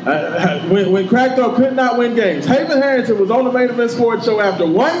Kragthorpe could not win games. Haven Harrington was on the Main Event Sports Show after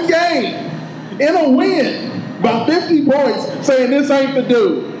one game in a win by 50 points saying this ain't the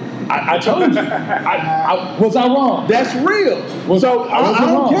dude. I told you. Was I wrong? That's real. I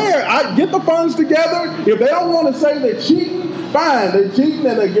don't care. I get the funds together. If they don't want to say they're cheating, fine. They're cheating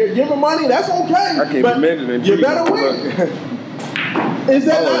and they're giving money. That's okay. I can't but imagine you better win. Is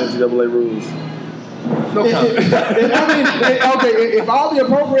that not NCAA rules? No comment. If all the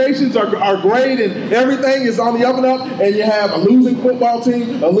appropriations are great and everything is on the up and up, and you have a losing football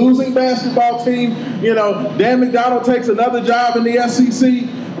team, a losing basketball team, Dan McDonald takes another job in the SEC,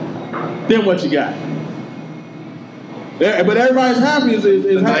 then what you got? But everybody's happy. Is the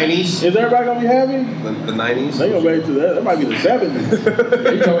 90s. Is everybody going to be happy? The 90s. They going to wait to that. That might be the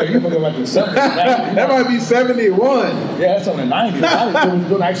 70s. You're going to go back to the 70s. That might be 71. Yeah, that's on the 90s.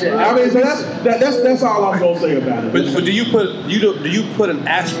 So that's all I'm going to say about it. But do you put an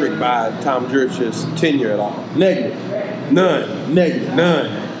asterisk by Tom Jurich's tenure at all? Negative. None. Negative.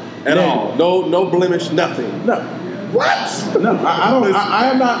 None. At all. No blemish. Nothing. No. What? No, I don't.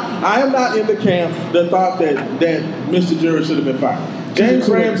 I am not in the camp that thought that Mr. Jurich should have been fired. James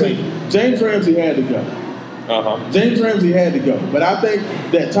Ramsey had to go. James Ramsey had to go. But I think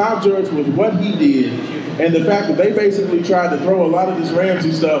that Tom Jurich, with what he did, and the fact that they basically tried to throw a lot of this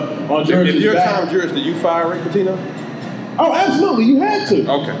Ramsey stuff on Jurich's If you're back. Tom Jurich, did you fire Rick Pitino? Oh, absolutely. You had to.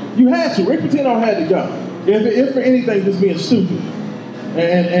 Okay. You had to. Rick Pitino had to go. If for anything, just being stupid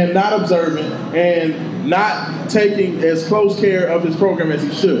and not observant and not taking as close care of his program as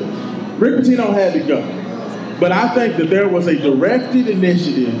he should. Rick Pitino had to go. But I think that there was a directed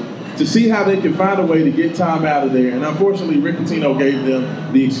initiative to see how they could find a way to get Tom out of there. And unfortunately, Rick Pitino gave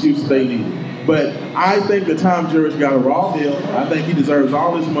them the excuse they needed. But I think that Tom Jurich got a raw deal. I think he deserves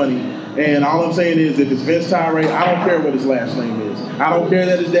all his money. And all I'm saying is, if it's Vince Tyree, I don't care what his last name is. I don't care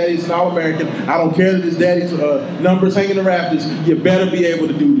that his daddy's an All-American. I don't care that his daddy's numbers hang in the rafters. You better be able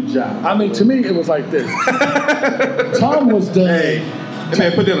to do the job. I mean, to me, it was like this. Tom was done. Hey,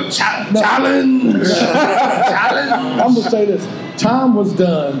 man, put in a challenge. Challenge. I'm going to say this. Tom was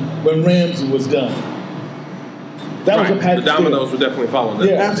done when Ramsey was done. That was a package. The dominoes were definitely following that.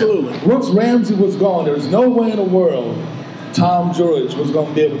 Yeah, absolutely. Once Ramsey was gone, there was no way in the world Tom Jurich was going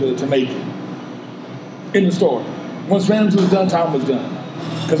to be able to make it in the story. Once Ramsey was done, Tom was done.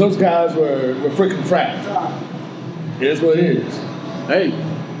 Because those guys were freaking fracked. It is what it is. Hey.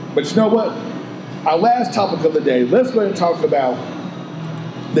 But you know what? Our last topic of the day, let's go ahead and talk about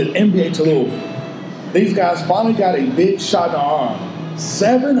the NBA to Louisville. These guys finally got a big shot in the arm.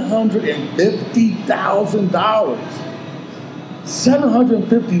 $750,000.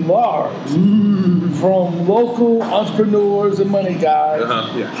 750 large from local entrepreneurs and money guys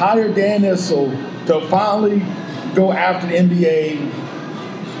hired Dan Issel to finally go after the NBA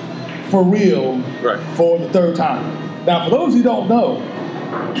for real for the third time. Now, for those who don't know,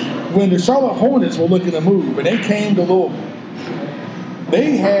 when the Charlotte Hornets were looking to move and they came to Louisville,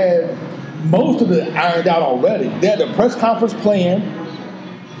 they had most of it ironed out already. They had the press conference planned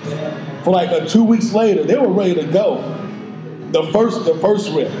for like 2 weeks later. They were ready to go. The first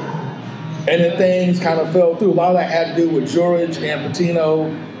rip. And then things kind of fell through. A lot of that had to do with Jurich and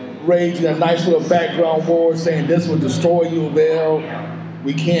Pitino raging a nice little background war saying this would destroy U of L.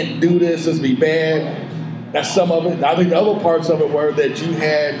 We can't do this. This would be bad. That's some of it. I think the other parts of it were that you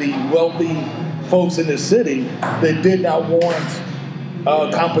had the wealthy folks in the city that did not want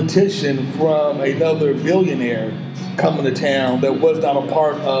competition from another billionaire coming to town that was not a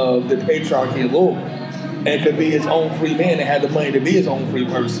part of the patriarchy of Louisville. And could be his own free man and had the money to be his own free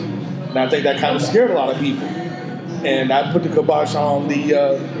person. And I think that kind of scared a lot of people. And I put the kibosh on the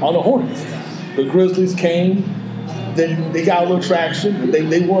Hornets. The Grizzlies came, then they got a little traction.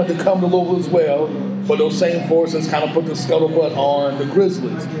 They wanted to come to Louisville as well, but those same forces kind of put the scuttlebutt on the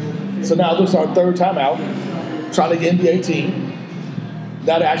Grizzlies. So now this is our third time out, trying to get NBA team.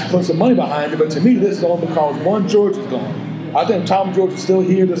 Now they actually put some money behind it, but to me, this is only because one, George is gone. I think if Tom George is still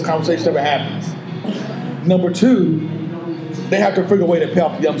here, this conversation never happens. Number two, they have to figure a way to pay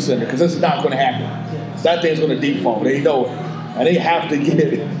off the Yum Center because this is not going to happen. That thing's going to default. They know it, and they have to get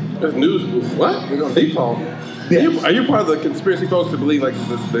it. There's news. What? They're going to default. Yes. Are you part of the conspiracy folks that believe like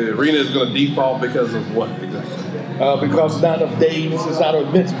the arena is going to default because of what exactly? Because there's not enough days, there's not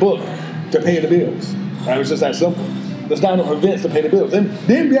enough events booked to pay the bills. It's just that simple. There's not enough events to pay the bills. And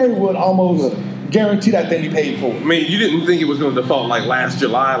the NBA would almost guarantee that thing you paid for. I mean, you didn't think it was going to default like last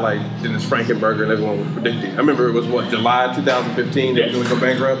July, like Dennis Frankenberger and everyone was predicting. I remember it was July 2015 they were going to go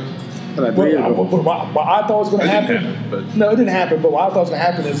bankrupt. What I thought was going to happen, no, it didn't happen. But what I thought was going to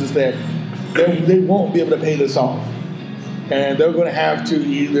happen is that they won't be able to pay this off, and they're going to have to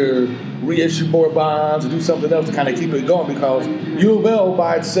either reissue more bonds or do something else to kind of keep it going because U of L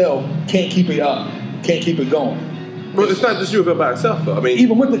by itself can't keep it up, can't keep it going. But it's not just U of L by itself, though. I mean,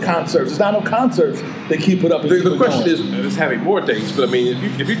 even with the concerts, there's not enough concerts that keep it up. The question is having more dates. But I mean,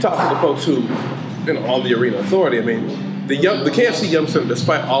 if you talk to the folks who, on the arena authority, I mean, the KFC Yum Center,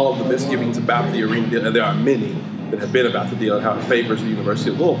 despite all of the misgivings about the arena deal, and there are many that have been about the deal and how it favors the University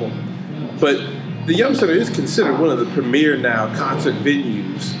of Louisville, but the Yum Center is considered one of the premier now concert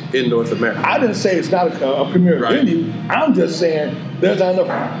venues in North America. I didn't say it's not a premier venue. I'm just saying there's not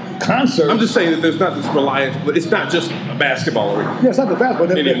enough concerts. I'm just saying that there's not this reliance, but it's not just a basketball arena. Yeah, it's not the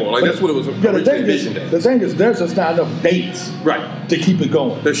basketball anymore. Like that's what it was originally envisioned as. The thing is, there's just not enough dates to keep it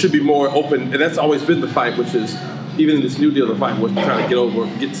going. There should be more open, and that's always been the fight, which is even in this new deal, the fight was trying to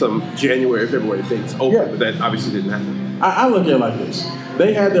get some January, February dates open, but that obviously didn't happen. I look at it like this.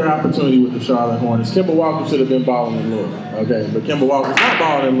 They had their opportunity with the Charlotte Hornets. Kemba Walker should have been balling in Louisville, okay? But Kemba Walker's not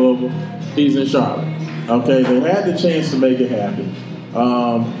balling in Louisville. He's in Charlotte, okay? They had the chance to make it happen.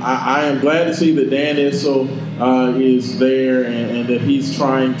 I am glad to see that Dan Issel is there and that he's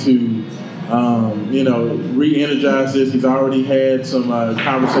trying to, re-energize this. He's already had some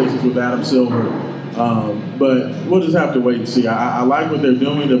conversations with Adam Silver. But we'll just have to wait and see. I like what they're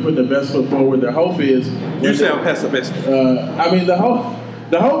doing. They're putting their best foot forward. Their hope is... You sound pessimistic.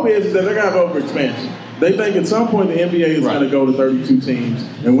 The hope is that they're going to have over-expansion. They think at some point the NBA is going to go to 32 teams.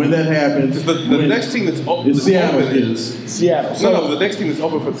 And when that happens... The next team that's open is Seattle. No, the next team that's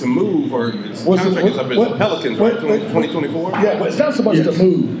open to move or contract is up is the Pelicans, right? 2024? Yeah, but it's not so much to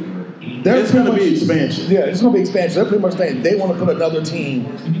move. It's going to be expansion. Yeah, it's going to be expansion. They're pretty much saying they want to put another team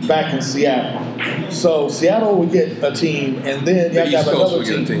back in Seattle. So Seattle will get a team, and then you have to have another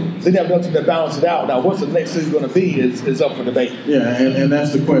team. Then you have another team to balance it out. Now, what's the next city going to be is up for debate. Yeah, and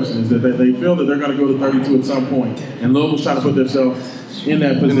that's the question, is that they feel that they're going to go to 32 at some point. And Louisville's trying to put themselves in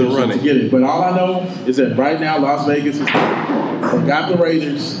that position to get it. But all I know is that right now Las Vegas has got the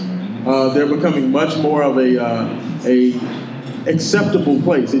Raiders. They're becoming much more of a acceptable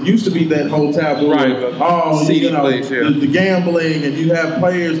place. It used to be that whole taboo, the gambling, and you have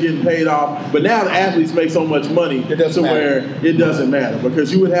players getting paid off. But now the athletes make so much money where it doesn't matter,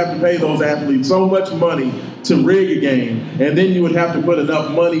 because you would have to pay those athletes so much money to rig a game, and then you would have to put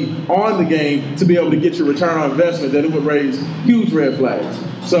enough money on the game to be able to get your return on investment that it would raise huge red flags.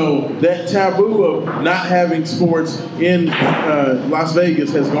 So that taboo of not having sports in Las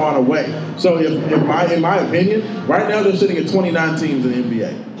Vegas has gone away. So in my opinion, right now they're sitting at 29 teams in the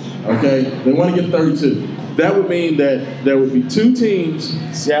NBA. Okay, they want to get 32. That would mean that there would be 2 teams.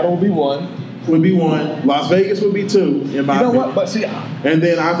 Seattle would be 1. Las Vegas would be 2. In my opinion. What? But see, and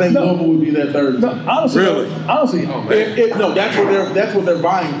then I think Louisville would be that 3rd. No, honestly, that's what they're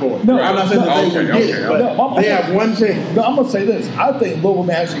vying for. No, I'm not saying that they would get it, but they have one chance. No, I'm gonna say this. I think Louisville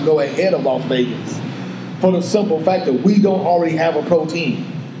may actually go ahead of Las Vegas for the simple fact that we don't already have a pro team.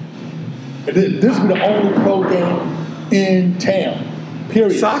 This will be the only pro game in town.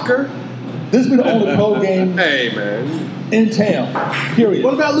 Period. Soccer. This will be the only pro game. Hey man. In town. Period.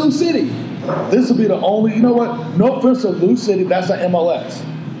 What about Lou City? This will be the only, you know what? No offense to Lou City, that's not MLS.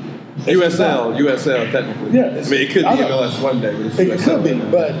 USL technically. Yeah. I mean, it could be MLS one day, but it's it could be,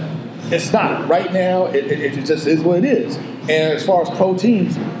 but it's not. Right now, it just is what it is. And as far as pro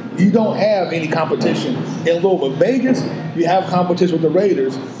teams, you don't have any competition in Louisville. Vegas, you have competition with the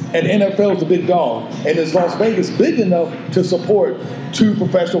Raiders, and the NFL is the big dog. And is Las Vegas big enough to support 2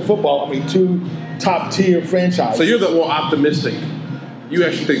 professional football? 2 top-tier franchises. So you're the more optimistic. You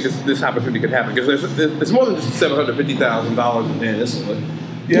actually think this opportunity could happen, because there's more than just $750,000 in Dan Issel.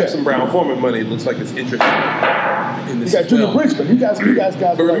 You have some Brown Foreman money. It looks like it's interesting in this. You got Junior Bridgman. You guys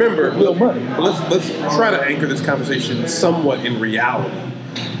got. But remember, real money. Let's try to anchor this conversation somewhat in reality.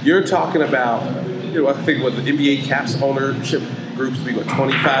 You're talking about, I think what the NBA Caps ownership groups be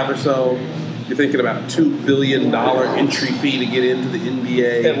 25 or so. You're thinking about a $2 billion entry fee to get into the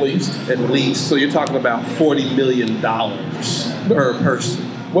NBA. At least. At least. So you're talking about $40 million per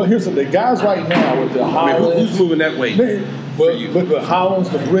person. Well, here's the guys right now with the Hollands. Who's moving that weight? With the Hollands,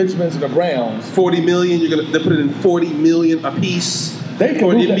 the Bridgemans, and the Browns. 40 million. They put it in 40 million a piece. They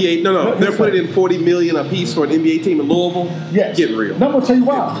For an can NBA, they're putting in 40 million a piece for an NBA team in Louisville. Yes. Get real. No, I'm gonna tell you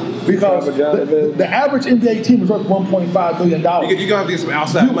why. Because the average NBA team is worth $1.5 billion. You're gonna have to get some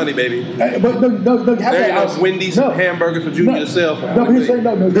outside money, baby. But no, you have There that ain't no Wendy's and hamburgers for Junior to sell. No, but here's the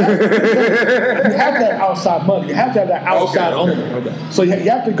thing, you have that outside money. You have to have that outside owner. Okay. So you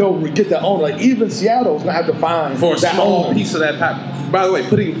have to go get that owner. Like even Seattle's gonna have to find For a that small owner. piece of that pie. By the way,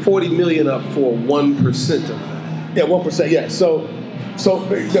 putting 40 million up for 1% of that. Yeah, 1%. Yeah. So,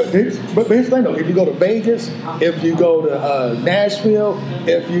 but here's the thing though. If you go to Vegas, if you go to Nashville,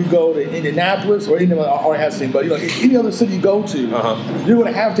 if you go to Indianapolis, or any but any other city you go to, you're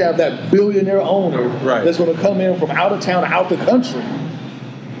going to have that billionaire owner that's going to come in from out of town, out the country.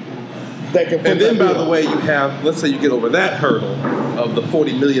 That can. And then, by the way, you have, let's say you get over that hurdle of the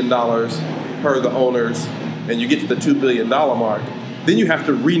 $40 million per the owners, and you get to the $2 billion mark. Then you have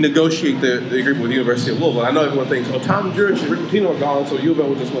to renegotiate the agreement with the University of Louisville. I know everyone thinks, Tom Jurich and Rick Pitino are gone, so U of L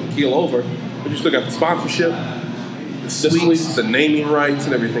will just want to keel over. But you still got the sponsorship, the suites, the naming rights,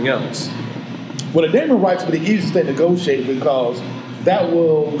 and everything else. Well, the naming rights will be the easiest thing to negotiate because that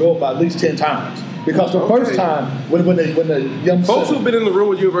will go up by at least 10 times. Because the first time, when the young folks who've been in the room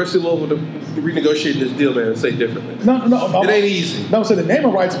with University of Louisville to renegotiate this deal, man, say differently. No. It ain't easy. No, so the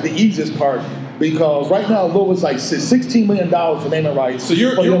naming rights is the easiest part. Because right now, Louisville's like $16 million for naming rights. So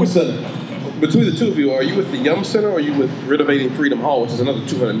you're Yum with Center. Between the two of you, are you with the Yum Center or are you with renovating Freedom Hall, which is another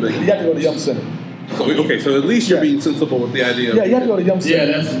 $200 million? You have to go to Yum Center. So at least you're being sensible with the idea. Yeah, you have to go to Yum Center.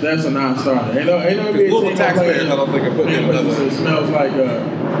 Yeah, that's a non-starter. Ain't no Louisville taxpayers, I don't think are putting in another. It smells like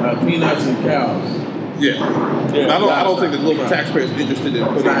peanuts and cows. Yeah. I don't think the Louisville taxpayers are interested in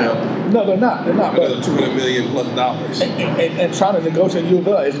putting out. No, they're not. Another $200 million plus dollars. And trying to negotiate U of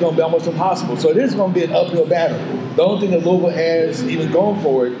L is going to be almost impossible. So it is going to be an uphill battle. The only thing that Louisville has even going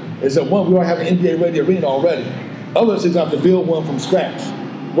for it is that one, we already have an NBA-ready arena already. Others is going to have to build one from scratch.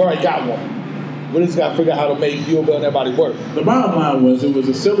 We already got one. We just got to figure out how to make U of L and everybody work. The bottom line was it was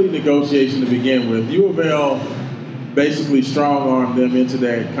a silly negotiation to begin with. U of L basically strong-armed them into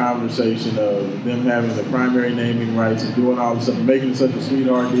that conversation of them having the primary naming rights and doing all this stuff, making it such a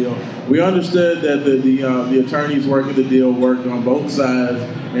sweetheart deal. We understood that the attorneys working the deal worked on both sides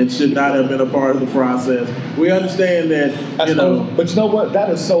and should not have been a part of the process. We understand that, But you know what? That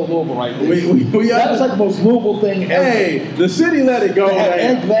is so Louisville right there. That is like the most Louisville thing ever. Hey, the city let it go down.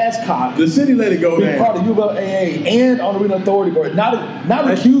 Ed Glasscock. The city let it go be down. part of U of L AA and on the Arena Authority Board. Not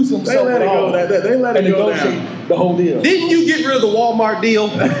accuse himself They let it go down. They let it go down. The whole deal. Didn't you get rid of the Walmart deal?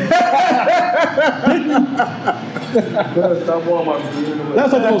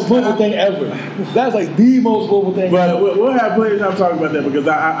 That's like the most Louisville thing ever. That's like the most Louisville thing But ever. we'll have plenty of time talking about that because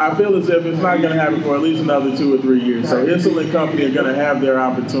I feel as if it's not going to happen for at least another 2 or 3 years. So Insulin Company are going to have their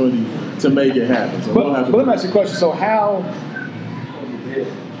opportunity to make it happen. So but let me ask you a question. So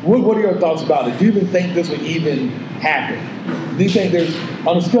what are your thoughts about it? Do you even think this would even happen? Do you think there's,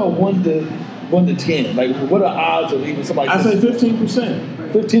 on a scale of 1 to 10, like what are the odds of even somebody? I say 15%.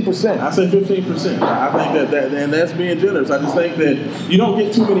 15%. I say 15%. I think that, and that's being generous. I just think that you don't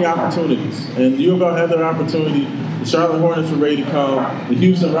get too many opportunities. And U of L had their opportunity. The Charlotte Hornets were ready to come. The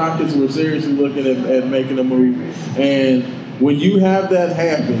Houston Rockets were seriously looking at making a move. And when you have that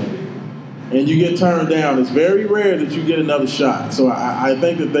happen and you get turned down, it's very rare that you get another shot. So I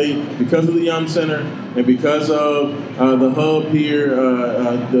think that they, because of the Yum Center and because of the hub here,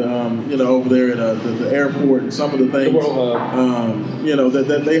 over there at the airport and some of the things,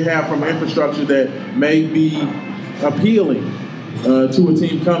 that they have from infrastructure that may be appealing to a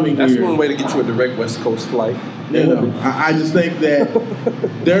team coming That's here. one way to get you a direct West Coast flight. I just think that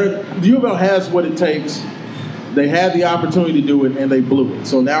U of L has what it takes. They had the opportunity to do it, and they blew it.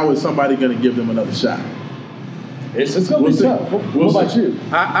 So now is somebody going to give them another shot? It's going to be tough. What about you?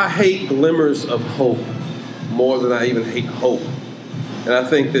 I hate glimmers of hope more than I even hate hope. And I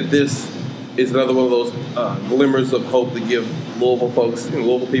think that this is another one of those glimmers of hope that give Louisville folks and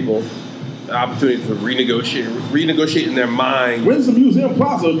Louisville people the opportunity to renegotiate in their mind. When's the Museum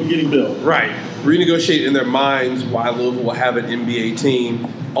Plaza getting built? Right. Renegotiate in their minds why Louisville will have an NBA team.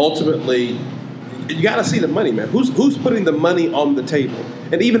 Ultimately, you got to see the money, man. Who's putting the money on the table?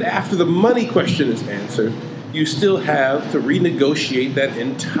 And even after the money question is answered, you still have to renegotiate that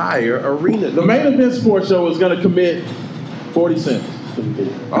entire arena. The Main Event Sports Show is going to commit 40 cents.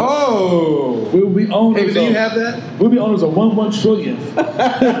 Oh. We will be owners. Hey, do you have that? We'll be owners of 1 trillionth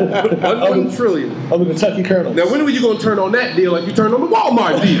 1 trillion. of the Kentucky Colonels. Now, when are you going to turn on that deal like you turned on the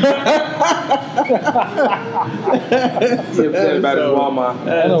Walmart deal? He upset about his Walmart.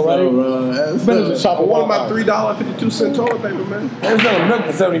 I know, right? It's better than shopping What about Walmart. $3.52 toilet paper, man? They was selling milk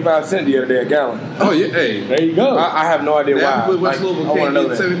for 75 cents the other day a gallon. Oh, yeah. Hey. There you go. I have no idea The why. Applewood West Louisville I want to can't know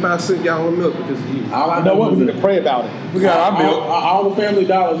get that. 75-cent gallon of milk because of you. You know what? We need to pray about it. We got our milk. All the Family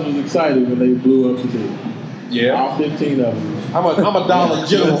Dollars was excited when they blew up the deal. Yeah. All 15 of them. I'm a Dollar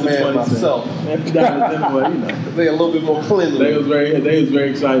General man 20 cents. myself. $50 anyway, you know. They're a little bit more They cleanly. was very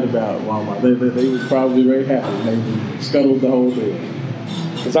excited about Walmart. They was probably very happy. They scuttled the whole deal.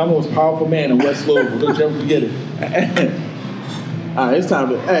 Because I'm the most powerful man in West Louisville. Don't you ever forget it. All right, it's time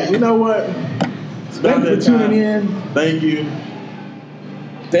to. Hey, you know what? Thank you for tuning in. Thank you.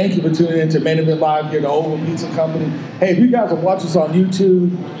 Thank you for tuning in to Main Event Live here at the Oval Pizza Company. Hey, if you guys are watching us on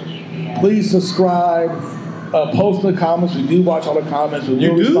YouTube, please subscribe. Post in the comments. We do watch all the comments. We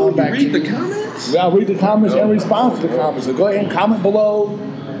will respond back to read the you. comments? I'll read the comments and respond to the comments. So go ahead and comment below.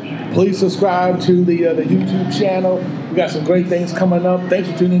 Please subscribe to the YouTube channel. We got some great things coming up. Thanks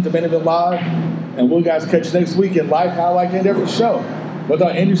for tuning in to Main Event Live. And we'll guys catch you next week in life, how I like in every show.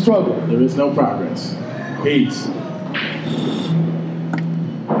 Without any struggle. There is no progress. Peace. You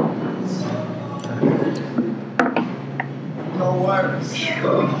know what?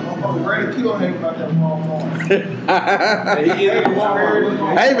 I'm ready to kill him about that Walmart.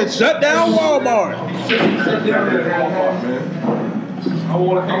 Haven, shut down Walmart. I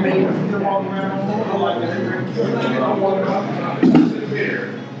want to come in and walk around. I like that. I want to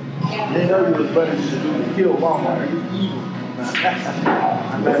They know you was better to do to kill Walmart. You evil.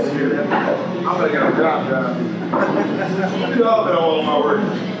 I'm gonna get a job done. You all been on my work.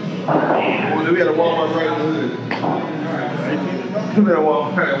 Well, we had a Walmart right in the hood. We had a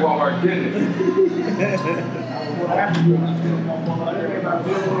Walmart getting it.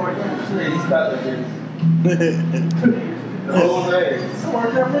 He stopped there. The whole day. It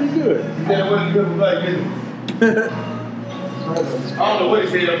worked out pretty good. That wasn't good for black business. I don't know what he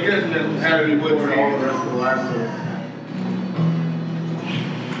said. I'm guessing that Harry would say all the rest of the life.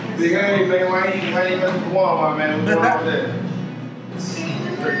 Big hey man, why ain't messing with Walmart, man? What's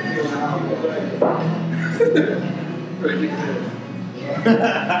wrong with that?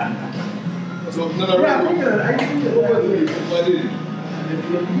 So, no, what was it? What did it?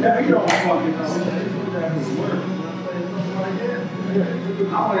 Yeah, you don't fucking know.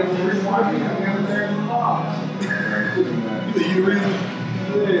 I don't even rewind it. I'm there in the box. You the reason?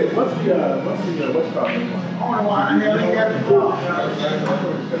 Yeah. What's the problem? I don't know why the hell he got the box.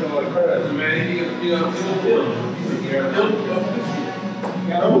 Man, he don't say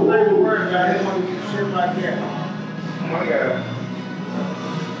the word, guy. He want to get shit like that. My God.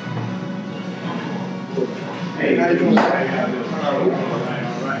 Hey, how you doing? All right.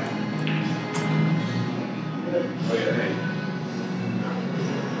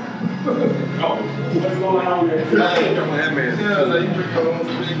 What's going on there? Yeah,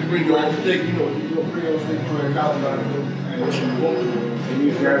 you bring your own stick. You know, you bring your own stick for a college out of it. And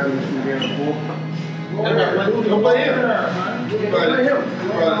you grab it and you get a ball. Don't play him. He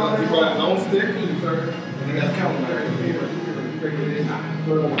brought his own stick, sir. And he got a count there. You break it in.